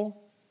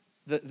control,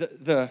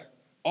 the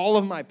all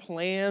of my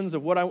plans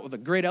of the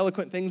great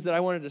eloquent things that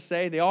I wanted to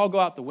say, they all go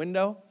out the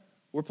window.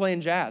 We're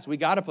playing jazz. We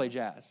got to play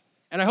jazz.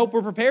 And I hope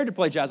we're prepared to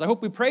play jazz. I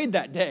hope we prayed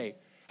that day.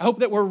 I hope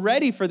that we're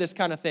ready for this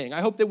kind of thing.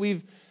 I hope that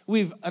we've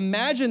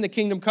imagined the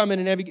kingdom coming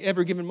in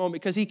every given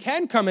moment, because he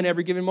can come in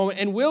every given moment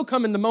and will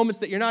come in the moments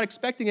that you're not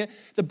expecting it.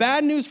 The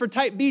bad news for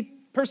type B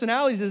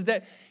personalities is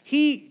that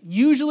he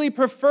usually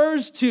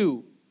prefers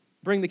to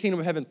bring the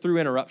kingdom of heaven through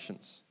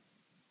interruptions.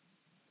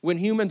 When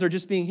humans are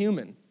just being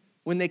human,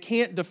 when they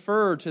can't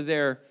defer to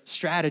their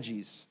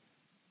strategies,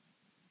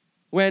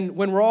 when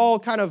we're all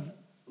kind of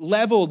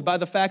leveled by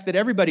the fact that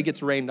everybody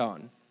gets rained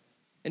on,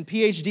 and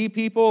PhD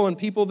people and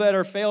people that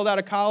are failed out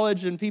of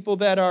college and people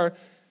that are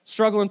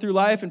struggling through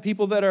life and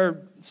people that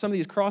are, some of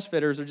these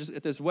CrossFitters are just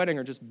at this wedding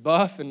are just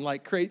buff and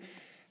like crazy.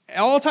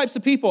 All types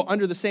of people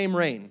under the same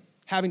rain,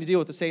 having to deal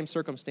with the same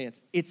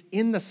circumstance. It's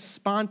in the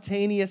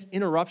spontaneous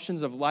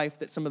interruptions of life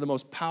that some of the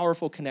most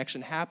powerful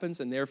connection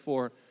happens, and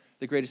therefore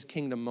the greatest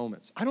kingdom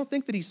moments. I don't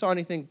think that he saw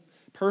anything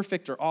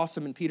perfect or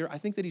awesome in Peter. I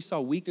think that he saw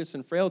weakness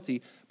and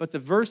frailty, but the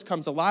verse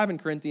comes alive in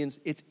Corinthians.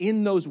 It's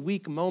in those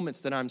weak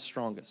moments that I'm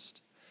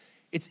strongest.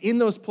 It's in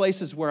those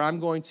places where I'm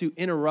going to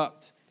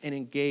interrupt and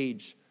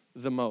engage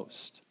the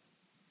most.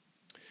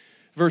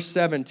 Verse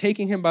 7,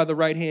 taking him by the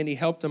right hand, he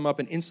helped him up,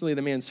 and instantly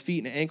the man's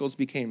feet and ankles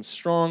became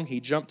strong. He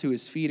jumped to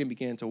his feet and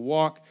began to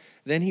walk.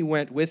 Then he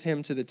went with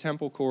him to the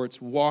temple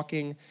courts,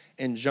 walking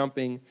and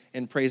jumping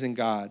and praising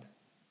God.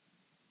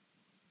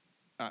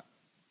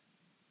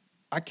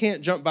 I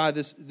can't jump by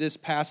this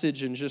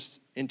passage and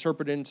just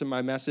interpret it into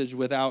my message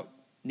without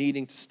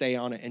needing to stay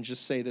on it and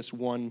just say this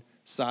one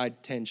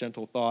side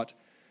tangential thought.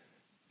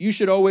 You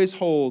should always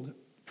hold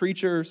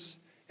preachers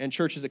and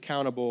churches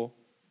accountable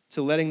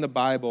to letting the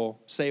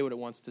Bible say what it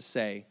wants to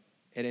say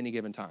at any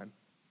given time.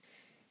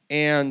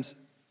 And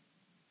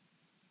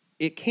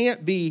it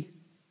can't be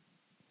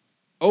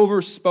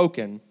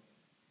overspoken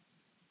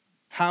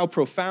how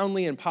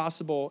profoundly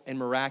impossible and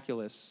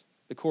miraculous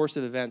the course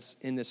of events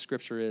in this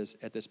scripture is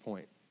at this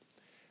point.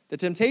 The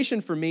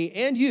temptation for me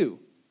and you,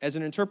 as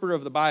an interpreter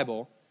of the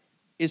Bible,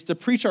 is to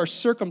preach our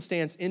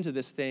circumstance into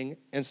this thing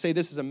and say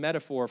this is a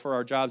metaphor for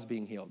our jobs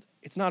being healed.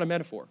 It's not a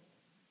metaphor.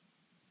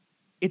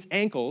 It's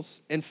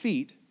ankles and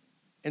feet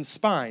and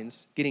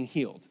spines getting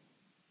healed,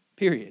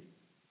 period.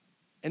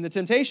 And the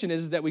temptation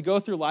is that we go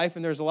through life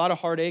and there's a lot of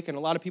heartache and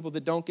a lot of people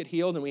that don't get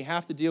healed, and we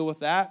have to deal with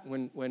that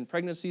when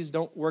pregnancies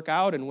don't work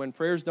out and when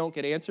prayers don't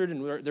get answered,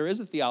 and there is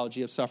a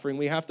theology of suffering.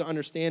 We have to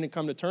understand and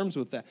come to terms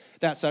with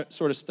that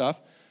sort of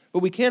stuff. But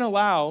we can't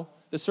allow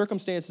the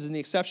circumstances and the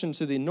exception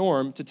to the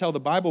norm to tell the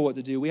Bible what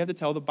to do. We have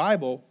to allow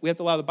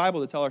the Bible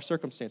to tell our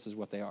circumstances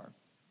what they are.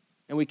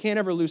 And we can't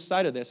ever lose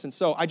sight of this. And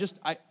so I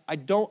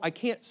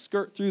can't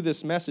skirt through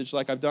this message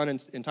like I've done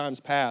in times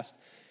past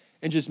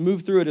and just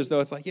move through it as though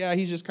it's like, yeah,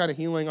 he's just kind of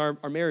healing our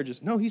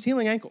marriages. No, he's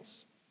healing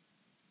ankles.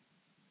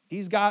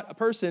 He's got a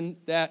person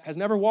that has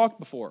never walked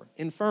before,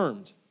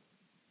 infirmed,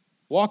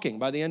 walking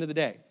by the end of the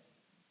day.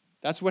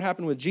 That's what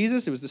happened with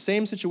Jesus. It was the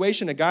same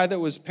situation, a guy that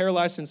was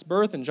paralyzed since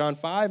birth in John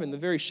 5, in the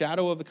very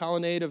shadow of the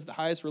colonnade of the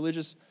highest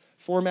religious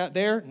format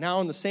there,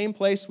 now in the same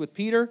place with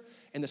Peter,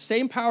 and the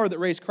same power that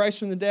raised Christ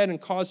from the dead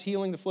and caused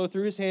healing to flow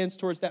through his hands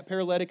towards that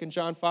paralytic in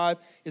John 5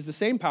 is the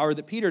same power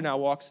that Peter now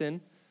walks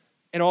in,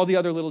 and all the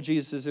other little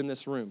Jesuses in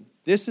this room.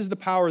 This is the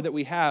power that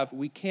we have.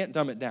 We can't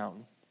dumb it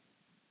down.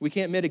 We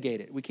can't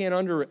mitigate it. We can't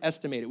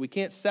underestimate it. We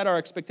can't set our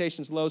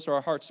expectations low so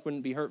our hearts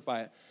wouldn't be hurt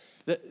by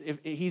it.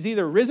 He's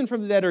either risen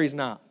from the dead or he's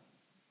not.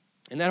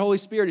 And that Holy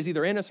Spirit is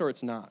either in us or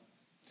it's not.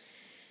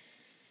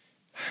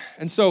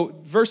 And so,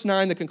 verse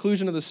 9, the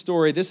conclusion of the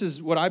story, this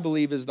is what I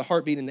believe is the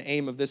heartbeat and the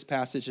aim of this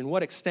passage and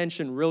what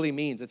extension really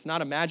means. It's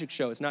not a magic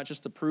show. It's not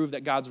just to prove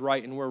that God's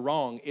right and we're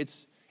wrong.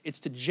 It's It's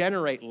to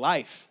generate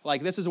life.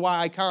 Like, this is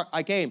why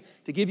I came,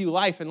 to give you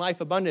life and life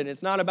abundant.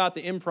 It's not about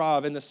the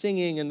improv and the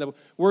singing and the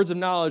words of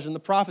knowledge and the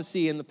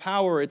prophecy and the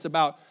power. It's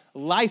about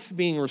life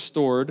being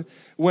restored.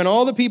 When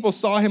all the people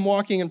saw him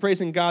walking and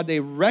praising God, they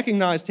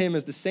recognized him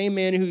as the same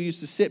man who used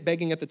to sit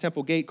begging at the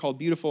temple gate called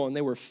Beautiful, and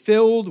they were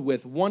filled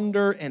with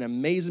wonder and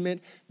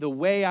amazement, the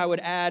way I would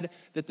add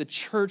that the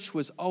church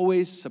was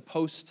always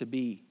supposed to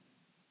be,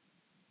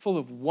 full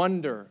of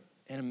wonder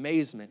and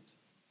amazement,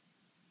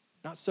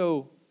 not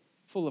so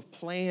full of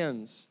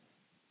plans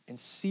and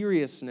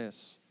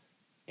seriousness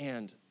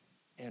and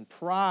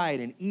pride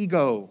and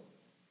ego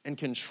and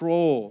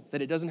control,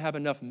 that it doesn't have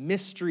enough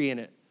mystery in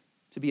it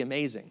to be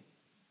amazing,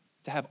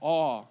 to have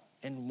awe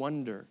and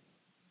wonder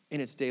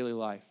in its daily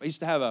life. I used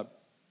to have a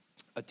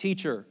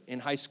teacher in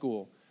high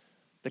school,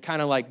 the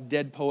kind of like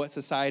Dead Poet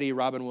Society,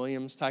 Robin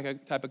Williams type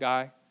of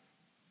guy.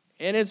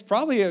 And it's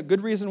probably a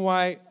good reason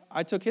why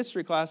I took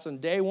history class on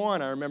day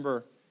one. I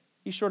remember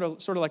he's sort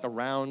of like a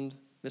round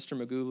Mr.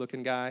 Magoo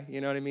looking guy,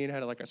 you know what I mean?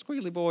 Had like a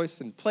squealy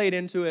voice and played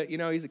into it. You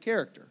know, he's a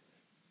character.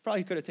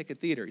 Probably could have taken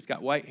theater. He's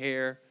got white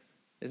hair.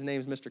 His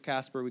name's Mr.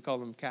 Casper. We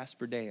call him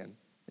Casper Dan.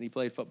 And he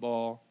played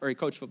football, or he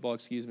coached football,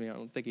 excuse me. I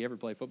don't think he ever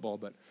played football,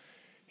 but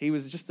he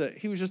was just a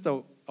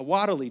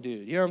waddly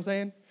dude, you know what I'm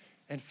saying?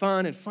 And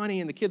fun and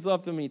funny, and the kids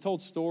loved him. He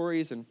told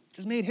stories and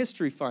just made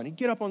history fun. He'd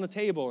get up on the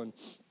table, and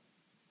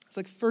it's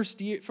like first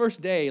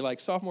day, like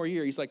sophomore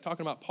year, he's like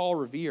talking about Paul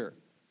Revere.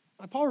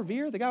 Like, Paul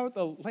Revere, the guy with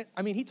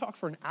he talked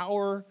for an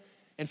hour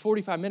and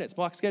 45 minutes,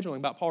 block scheduling,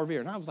 about Paul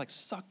Revere. And I was like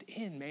sucked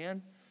in,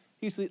 man.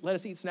 He used to let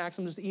us eat snacks.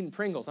 I'm just eating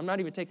Pringles. I'm not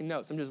even taking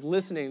notes. I'm just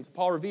listening to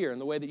Paul Revere in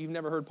the way that you've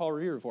never heard Paul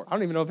Revere before. I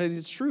don't even know if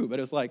it's true, but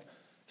it was like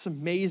this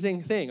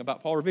amazing thing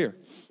about Paul Revere.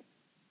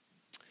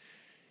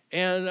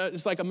 And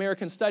it's like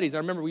American studies. I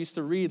remember we used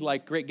to read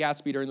like Great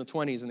Gatsby during the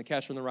 20s and The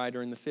Catcher in the Rye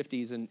during the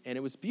 50s, and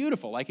it was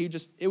beautiful. Like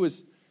it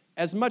was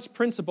as much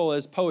principle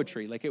as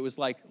poetry. Like, it was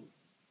like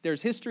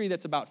there's history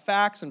that's about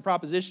facts and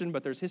proposition,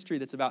 but there's history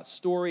that's about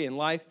story and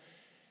life,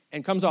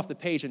 and comes off the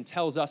page and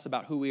tells us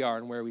about who we are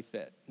and where we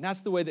fit. And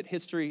that's the way that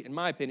history, in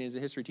my opinion, as a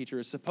history teacher,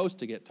 is supposed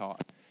to get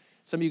taught.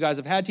 Some of you guys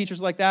have had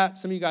teachers like that.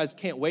 Some of you guys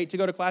can't wait to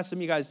go to class. Some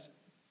of you guys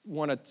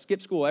want to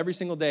skip school every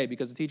single day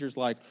because the teacher's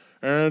like,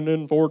 and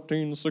in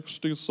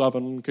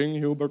 1467, King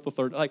Hubert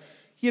III. Like,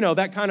 you know,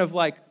 that kind of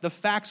like the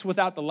facts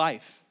without the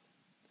life.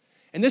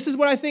 And this is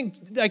what I think,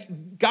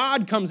 like,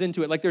 God comes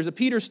into it. Like, there's a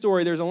Peter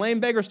story, there's a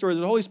lame beggar story,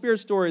 there's a Holy Spirit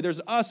story, there's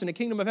us in a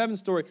Kingdom of Heaven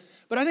story.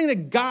 But I think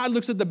that God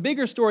looks at the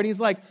bigger story and he's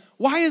like,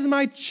 why is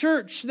my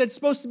church that's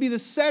supposed to be the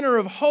center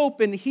of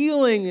hope and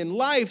healing and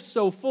life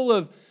so full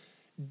of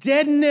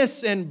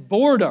deadness and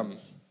boredom?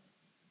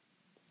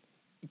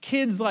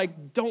 Kids,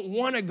 like, don't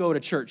want to go to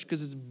church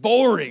because it's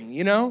boring,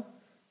 you know?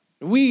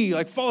 We,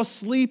 like, fall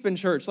asleep in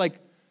church. Like,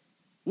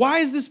 why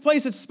is this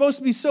place that's supposed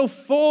to be so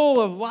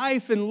full of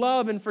life and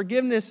love and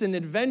forgiveness and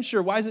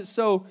adventure, why is it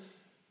so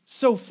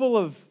full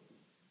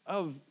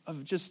of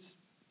just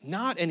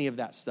not any of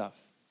that stuff?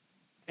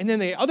 And then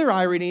the other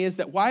irony is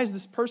that why is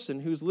this person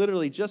who's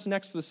literally just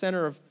next to the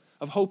center of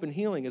hope and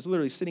healing is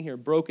literally sitting here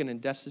broken and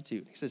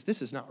destitute? He says,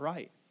 this is not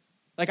right.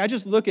 Like, I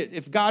just look at,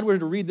 if God were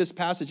to read this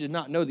passage and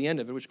not know the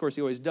end of it, which of course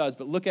he always does,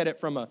 but look at it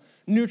from a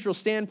neutral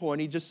standpoint,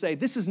 he'd just say,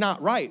 this is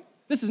not right.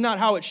 This is not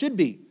how it should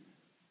be.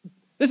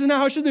 This is not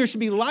how it should be. There should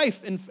be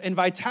life and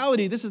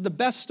vitality. This is the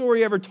best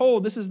story ever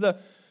told. This is the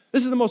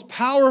most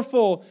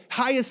powerful,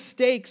 highest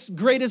stakes,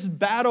 greatest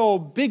battle,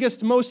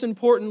 biggest, most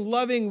important,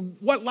 loving,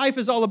 what life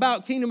is all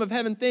about, Kingdom of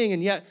Heaven thing.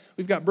 And yet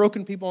we've got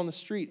broken people on the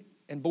street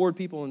and bored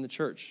people in the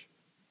church.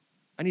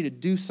 I need to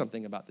do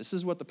something about this. This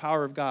is what the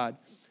power of God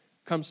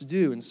comes to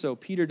do. And so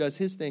Peter does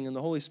his thing and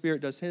the Holy Spirit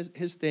does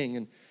his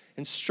thing.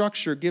 And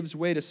structure gives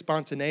way to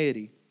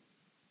spontaneity.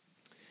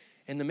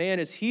 And the man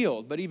is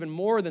healed, but even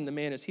more than the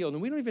man is healed.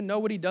 And we don't even know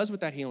what he does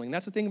with that healing.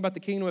 That's the thing about the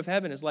Kingdom of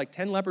Heaven is like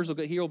 10 lepers will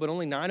get healed, but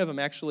only 9 of them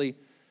actually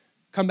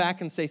come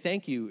back and say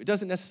thank you. It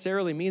doesn't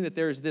necessarily mean that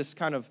there's this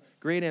kind of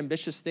great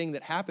ambitious thing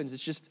that happens.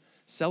 It's just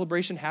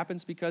celebration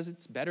happens because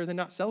it's better than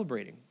not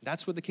celebrating.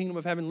 That's what the Kingdom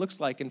of Heaven looks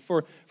like. And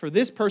for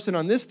this person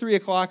on this 3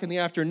 o'clock in the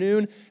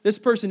afternoon, this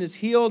person is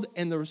healed,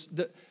 and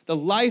the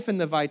life and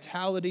the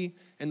vitality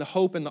and the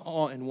hope and the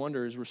awe and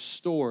wonder is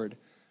restored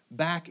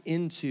back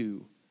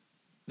into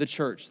the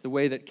church, the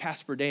way that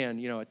Casper Dan,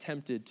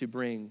 attempted to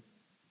bring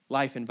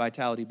life and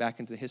vitality back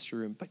into the history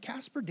room. But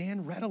Casper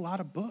Dan read a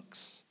lot of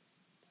books.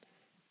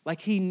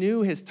 Like, he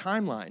knew his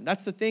timeline.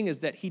 That's the thing, is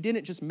that he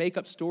didn't just make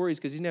up stories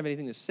because he didn't have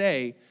anything to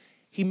say.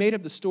 He made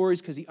up the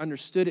stories because he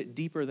understood it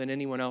deeper than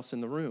anyone else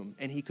in the room.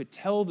 And he could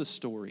tell the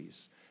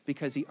stories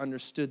because he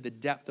understood the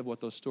depth of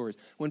what those stories.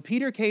 When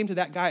Peter came to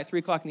that guy at 3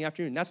 o'clock in the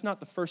afternoon, that's not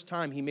the first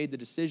time he made the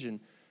decision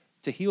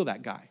to heal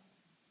that guy.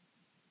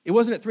 It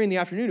wasn't at 3 in the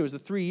afternoon. It was the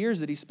 3 years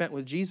that he spent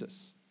with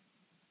Jesus.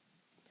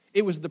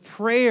 It was the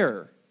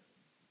prayers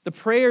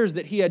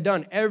that he had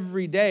done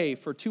every day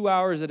for 2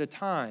 hours at a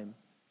time,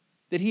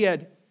 that he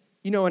had,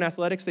 in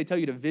athletics, they tell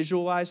you to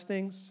visualize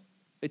things.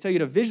 They tell you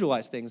to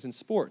visualize things in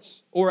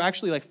sports. Or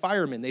actually, like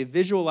firemen, they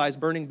visualize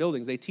burning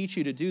buildings. They teach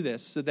you to do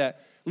this so that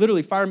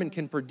Literally, firemen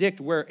can predict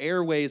where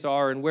airways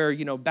are and where,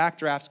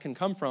 backdrafts can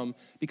come from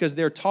because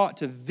they're taught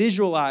to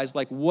visualize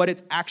like what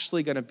it's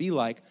actually going to be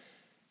like.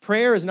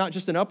 Prayer is not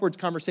just an upwards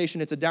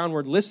conversation, it's a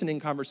downward listening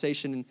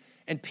conversation.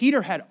 And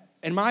Peter had,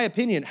 in my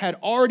opinion, had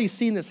already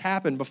seen this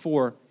happen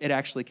before it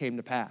actually came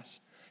to pass.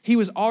 He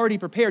was already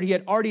prepared. He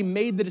had already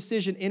made the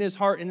decision in his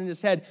heart and in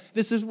his head.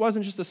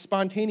 Wasn't just a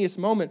spontaneous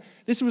moment.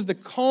 This was the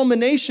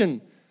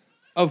culmination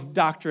of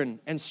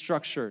doctrine and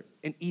structure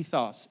and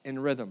ethos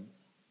and rhythm.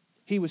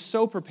 He was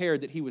so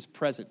prepared that he was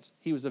present.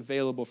 He was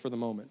available for the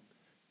moment.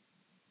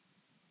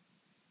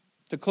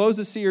 To close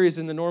the series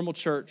in the normal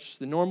church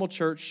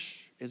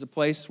is a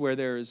place where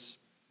there's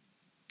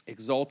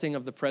exalting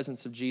of the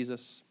presence of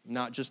Jesus,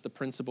 not just the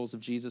principles of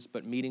Jesus,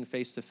 but meeting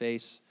face to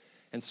face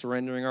and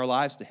surrendering our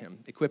lives to him.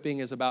 Equipping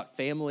is about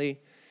family.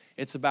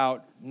 It's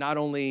about not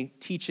only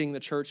teaching the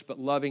church, but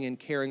loving and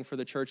caring for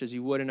the church as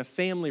you would in a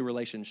family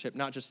relationship,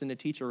 not just in a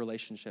teacher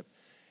relationship.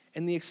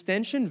 And the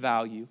extension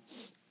value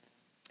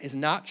is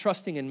not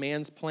trusting in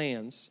man's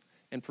plans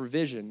and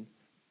provision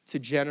to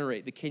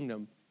generate the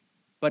kingdom,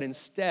 but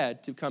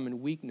instead to come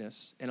in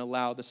weakness and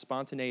allow the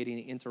spontaneity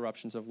and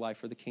interruptions of life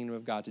for the kingdom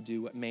of God to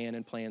do what man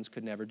and plans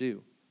could never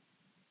do.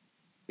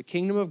 The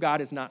kingdom of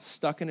God is not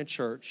stuck in a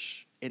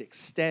church. It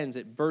extends,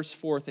 it bursts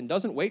forth, and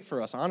doesn't wait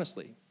for us,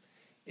 honestly.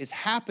 Is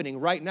happening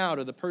right now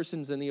to the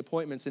persons and the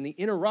appointments and the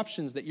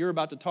interruptions that you're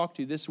about to talk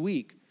to this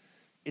week.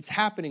 It's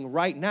happening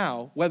right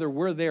now, whether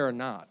we're there or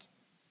not.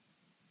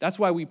 That's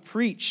why we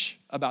preach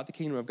about the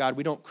kingdom of God.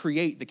 We don't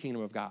create the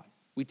kingdom of God.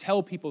 We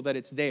tell people that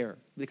it's there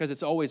because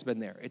it's always been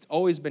there. It's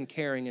always been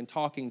caring and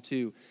talking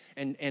to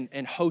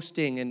and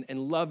hosting and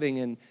loving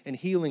and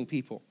healing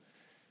people.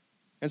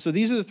 And so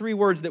these are the three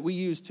words that we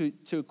use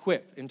to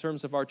equip in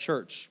terms of our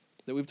church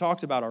that we've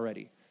talked about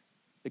already.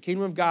 The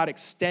kingdom of God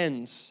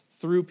extends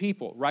through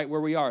people, right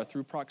where we are,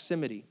 through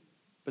proximity.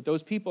 But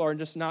those people are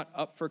just not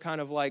up for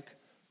kind of like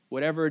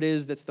whatever it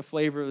is that's the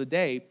flavor of the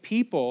day.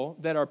 People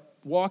that are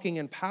walking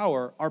in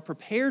power are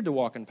prepared to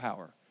walk in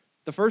power.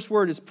 The first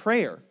word is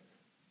prayer.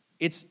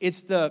 It's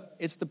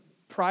the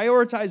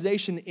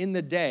prioritization in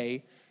the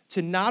day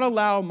to not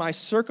allow my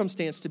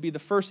circumstance to be the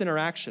first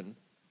interaction.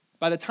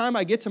 By the time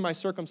I get to my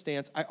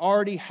circumstance, I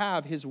already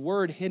have his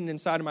word hidden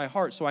inside of my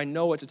heart, so I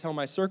know what to tell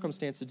my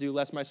circumstance to do,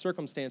 lest my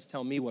circumstance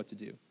tell me what to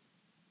do.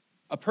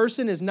 A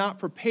person is not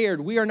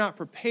prepared. We are not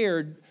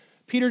prepared.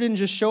 Peter didn't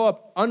just show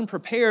up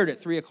unprepared at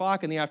 3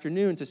 o'clock in the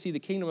afternoon to see the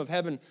kingdom of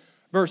heaven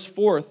burst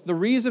forth. The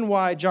reason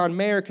why John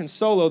Mayer can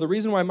solo, the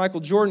reason why Michael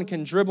Jordan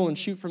can dribble and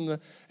shoot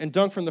and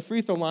dunk from the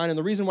free throw line, and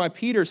the reason why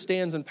Peter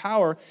stands in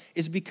power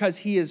is because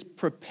he is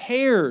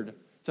prepared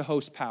to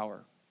host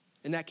power.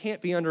 And that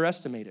can't be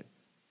underestimated.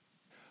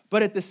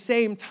 But at the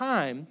same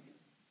time,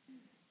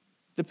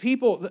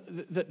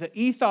 the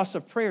ethos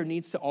of prayer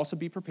needs to also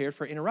be prepared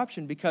for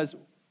interruption, because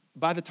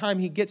by the time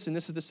he gets, and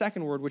this is the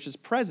second word, which is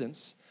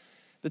presence,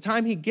 the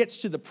time he gets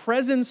to the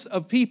presence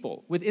of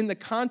people, within the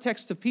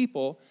context of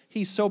people,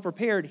 he's so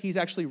prepared, he's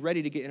actually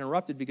ready to get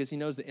interrupted because he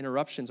knows the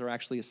interruptions are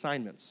actually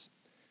assignments.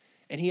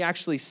 And he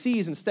actually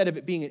sees, instead of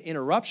it being an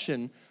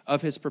interruption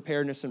of his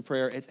preparedness and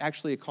prayer, it's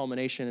actually a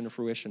culmination and a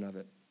fruition of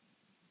it.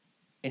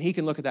 And he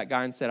can look at that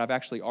guy and say, I've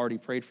actually already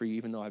prayed for you,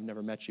 even though I've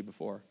never met you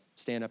before.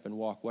 Stand up and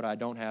walk. What I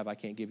don't have, I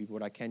can't give you. But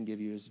what I can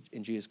give you is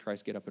in Jesus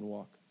Christ, get up and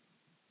walk.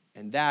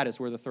 And that is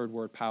where the third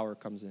word, power,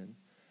 comes in.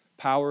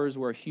 Power is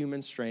where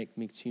human strength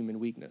meets human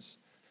weakness.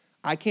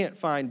 I can't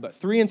find but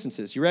 3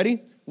 instances. You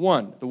ready?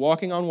 1, the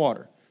walking on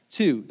water.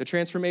 2, the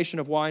transformation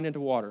of wine into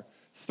water.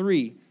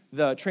 3,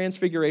 the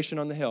transfiguration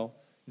on the hill.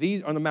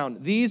 These on the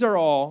mountain. These are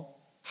all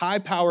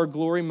high-power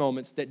glory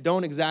moments that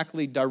don't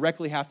exactly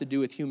directly have to do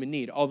with human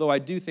need, although I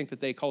do think that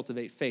they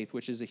cultivate faith,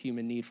 which is a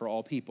human need for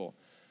all people.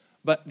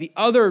 But the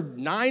other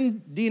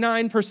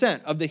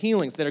 99% of the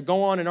healings that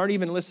go on and aren't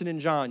even listed in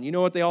John, you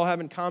know what they all have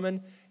in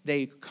common?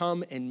 They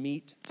come and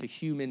meet to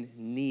human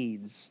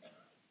needs.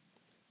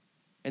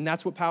 And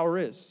that's what power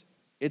is.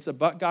 It's a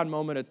but-God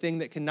moment, a thing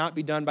that cannot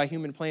be done by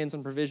human plans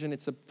and provision.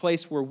 It's a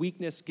place where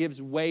weakness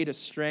gives way to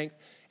strength.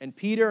 And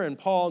Peter and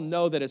Paul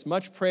know that as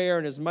much prayer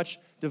and as much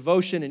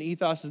devotion and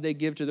ethos as they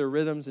give to their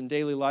rhythms and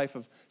daily life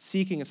of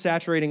seeking and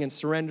saturating and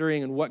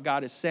surrendering and what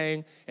God is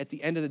saying, at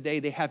the end of the day,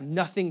 they have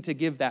nothing to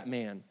give that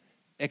man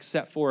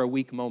except for a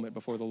weak moment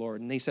before the Lord.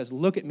 And he says,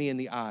 look at me in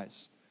the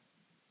eyes.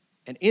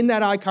 And in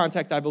that eye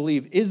contact, I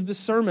believe, is the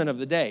sermon of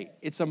the day.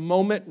 It's a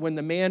moment when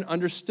the man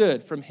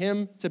understood from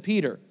him to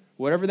Peter,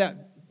 whatever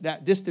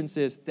that distance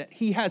is, that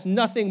he has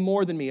nothing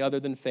more than me other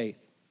than faith.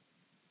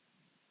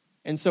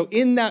 And so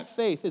in that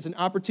faith is an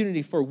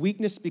opportunity for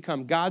weakness to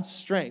become God's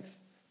strength,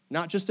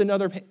 not just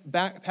another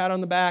pat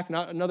on the back,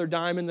 not another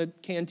dime in the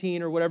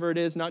canteen or whatever it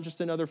is, not just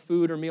another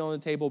food or meal on the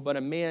table, but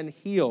a man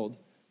healed.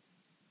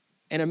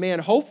 And a man,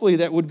 hopefully,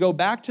 that would go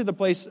back to the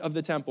place of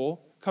the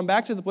temple, come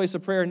back to the place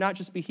of prayer, and not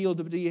just be healed,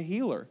 but be a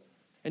healer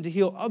and to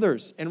heal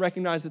others and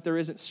recognize that there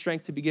isn't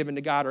strength to be given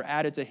to God or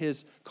added to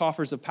his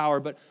coffers of power,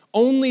 but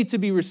only to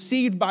be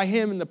received by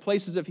him in the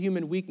places of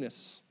human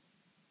weakness.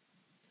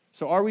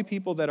 So are we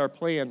people that are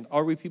planned?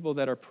 Are we people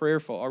that are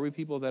prayerful? Are we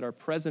people that are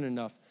present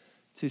enough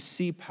to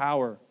see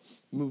power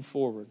move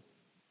forward.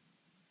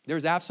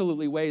 There's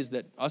absolutely ways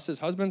that us as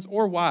husbands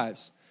or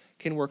wives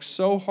can work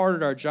so hard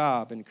at our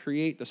job and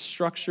create the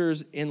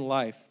structures in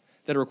life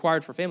that are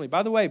required for family.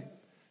 By the way,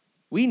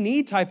 we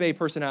need type A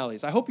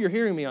personalities. I hope you're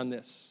hearing me on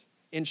this.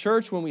 In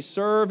church, when we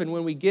serve and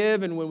when we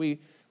give and when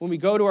we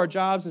go to our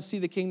jobs and see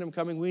the kingdom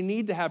coming, we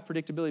need to have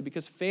predictability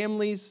because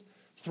families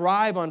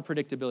thrive on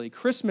predictability.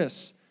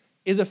 Christmas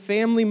is a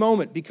family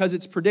moment because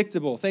it's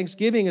predictable.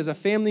 Thanksgiving is a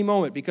family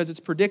moment because it's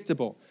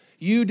predictable.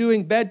 You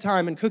doing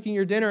bedtime and cooking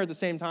your dinner at the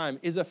same time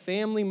is a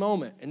family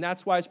moment, and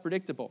that's why it's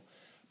predictable.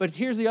 But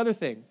here's the other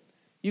thing.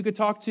 You could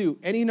talk to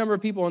any number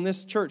of people in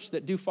this church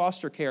that do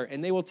foster care,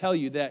 and they will tell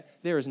you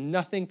that there is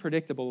nothing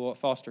predictable about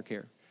foster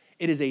care.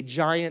 It is a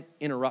giant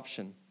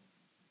interruption.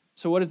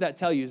 So what does that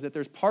tell you? Is that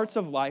there's parts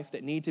of life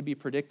that need to be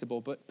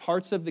predictable, but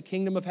parts of the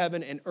kingdom of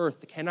heaven and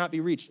earth that cannot be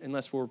reached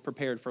unless we're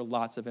prepared for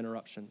lots of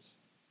interruptions.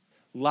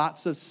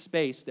 Lots of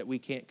space that we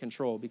can't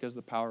control because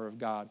the power of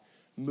God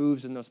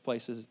moves in those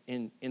places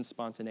in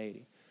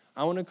spontaneity.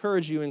 I want to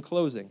encourage you in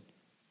closing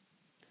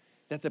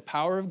that the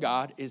power of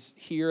God is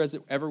here as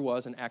it ever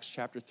was in Acts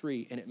chapter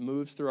 3, and it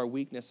moves through our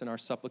weakness and our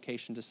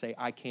supplication to say,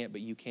 I can't,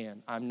 but you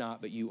can. I'm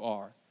not, but you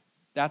are.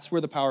 That's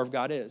where the power of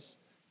God is.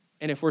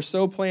 And if we're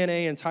so plan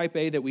A and type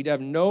A that we'd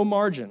have no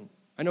margin,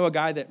 I know a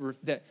guy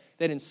that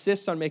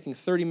insists on making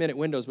 30-minute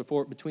windows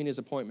between his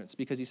appointments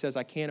because he says,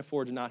 I can't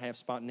afford to not have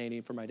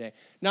spontaneity for my day.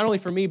 Not only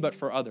for me, but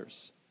for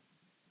others.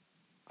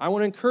 I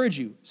want to encourage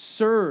you,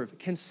 serve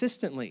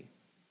consistently.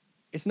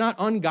 It's not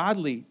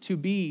ungodly to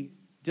be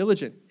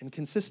diligent and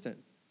consistent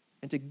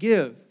and to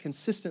give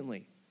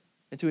consistently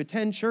and to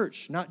attend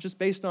church, not just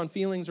based on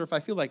feelings or if I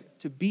feel like,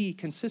 to be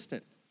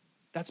consistent.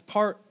 That's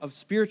part of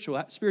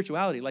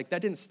spirituality. Like,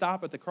 that didn't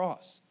stop at the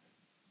cross.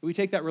 We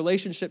take that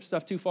relationship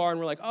stuff too far and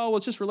we're like, oh, well,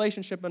 it's just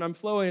relationship and I'm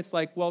flowing. It's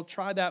like, well,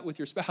 try that with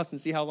your spouse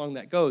and see how long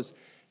that goes.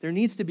 There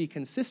needs to be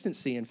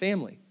consistency in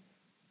family.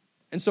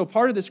 And so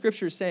part of the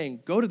scripture is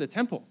saying, go to the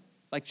temple.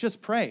 Like,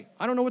 just pray.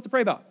 I don't know what to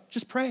pray about.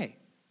 Just pray.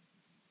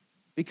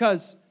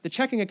 Because the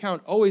checking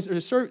account always,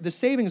 or the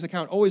savings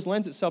account always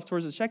lends itself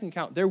towards the checking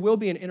account. There will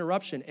be an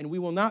interruption, and we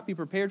will not be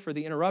prepared for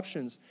the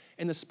interruptions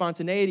and the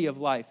spontaneity of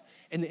life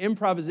and the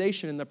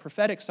improvisation and the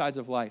prophetic sides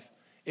of life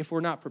if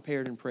we're not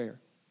prepared in prayer.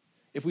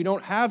 If we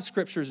don't have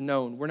scriptures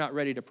known, we're not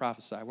ready to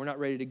prophesy. We're not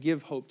ready to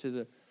give hope to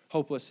the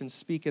hopeless and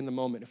speak in the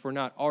moment if we're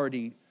not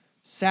already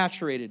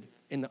saturated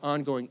in the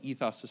ongoing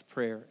ethos of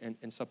prayer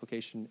and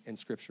supplication and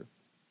scripture.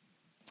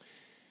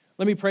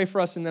 Let me pray for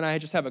us, and then I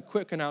just have a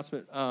quick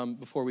announcement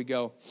before we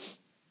go.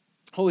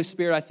 Holy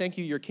Spirit, I thank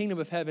you. Your kingdom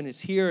of heaven is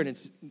here, and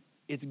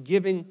it's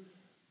giving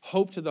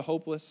hope to the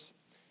hopeless,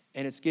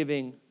 and it's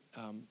giving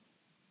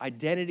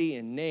identity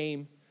and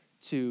name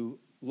to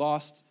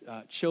lost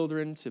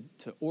children, to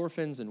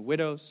orphans and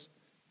widows.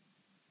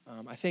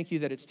 I thank you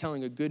that it's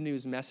telling a good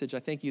news message. I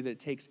thank you that it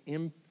takes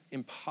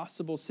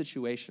impossible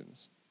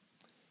situations,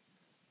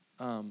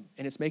 and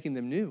it's making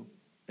them new,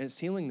 and it's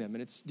healing them,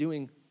 and it's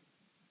doing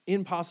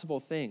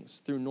impossible things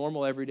through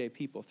normal everyday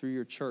people, through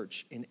your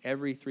church in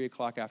every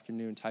 3:00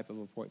 afternoon type of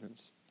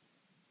appointments.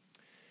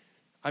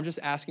 I'm just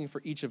asking for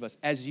each of us,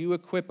 as you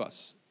equip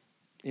us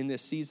in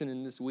this season,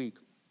 in this week,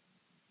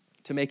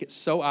 to make it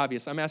so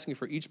obvious. I'm asking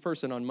for each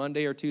person on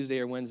Monday or Tuesday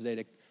or Wednesday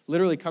to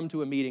literally come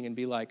to a meeting and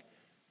be like,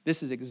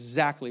 this is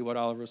exactly what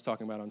Oliver was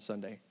talking about on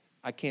Sunday.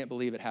 I can't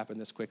believe it happened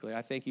this quickly.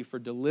 I thank you for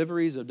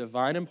deliveries of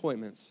divine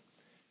appointments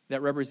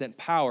that represent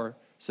power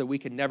so we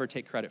can never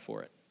take credit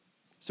for it.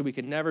 So we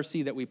can never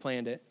see that we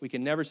planned it. We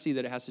can never see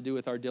that it has to do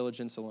with our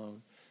diligence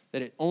alone.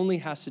 That it only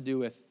has to do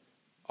with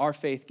our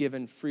faith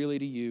given freely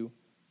to you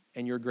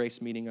and your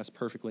grace meeting us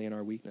perfectly in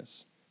our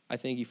weakness. I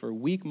thank you for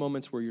weak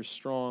moments where you're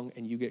strong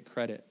and you get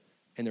credit.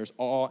 And there's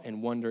awe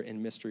and wonder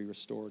and mystery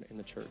restored in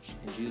the church.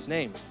 In Jesus'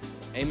 name,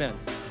 amen.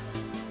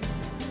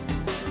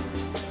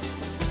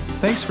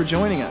 Thanks for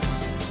joining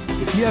us.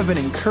 If you have been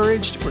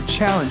encouraged or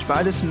challenged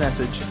by this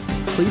message,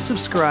 please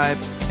subscribe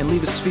and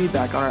leave us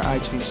feedback on our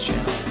iTunes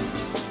channel.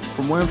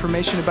 For more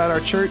information about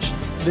our church,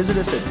 visit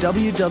us at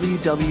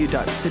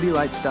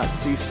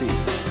www.citylights.cc.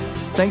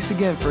 Thanks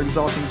again for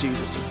exalting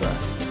Jesus with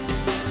us.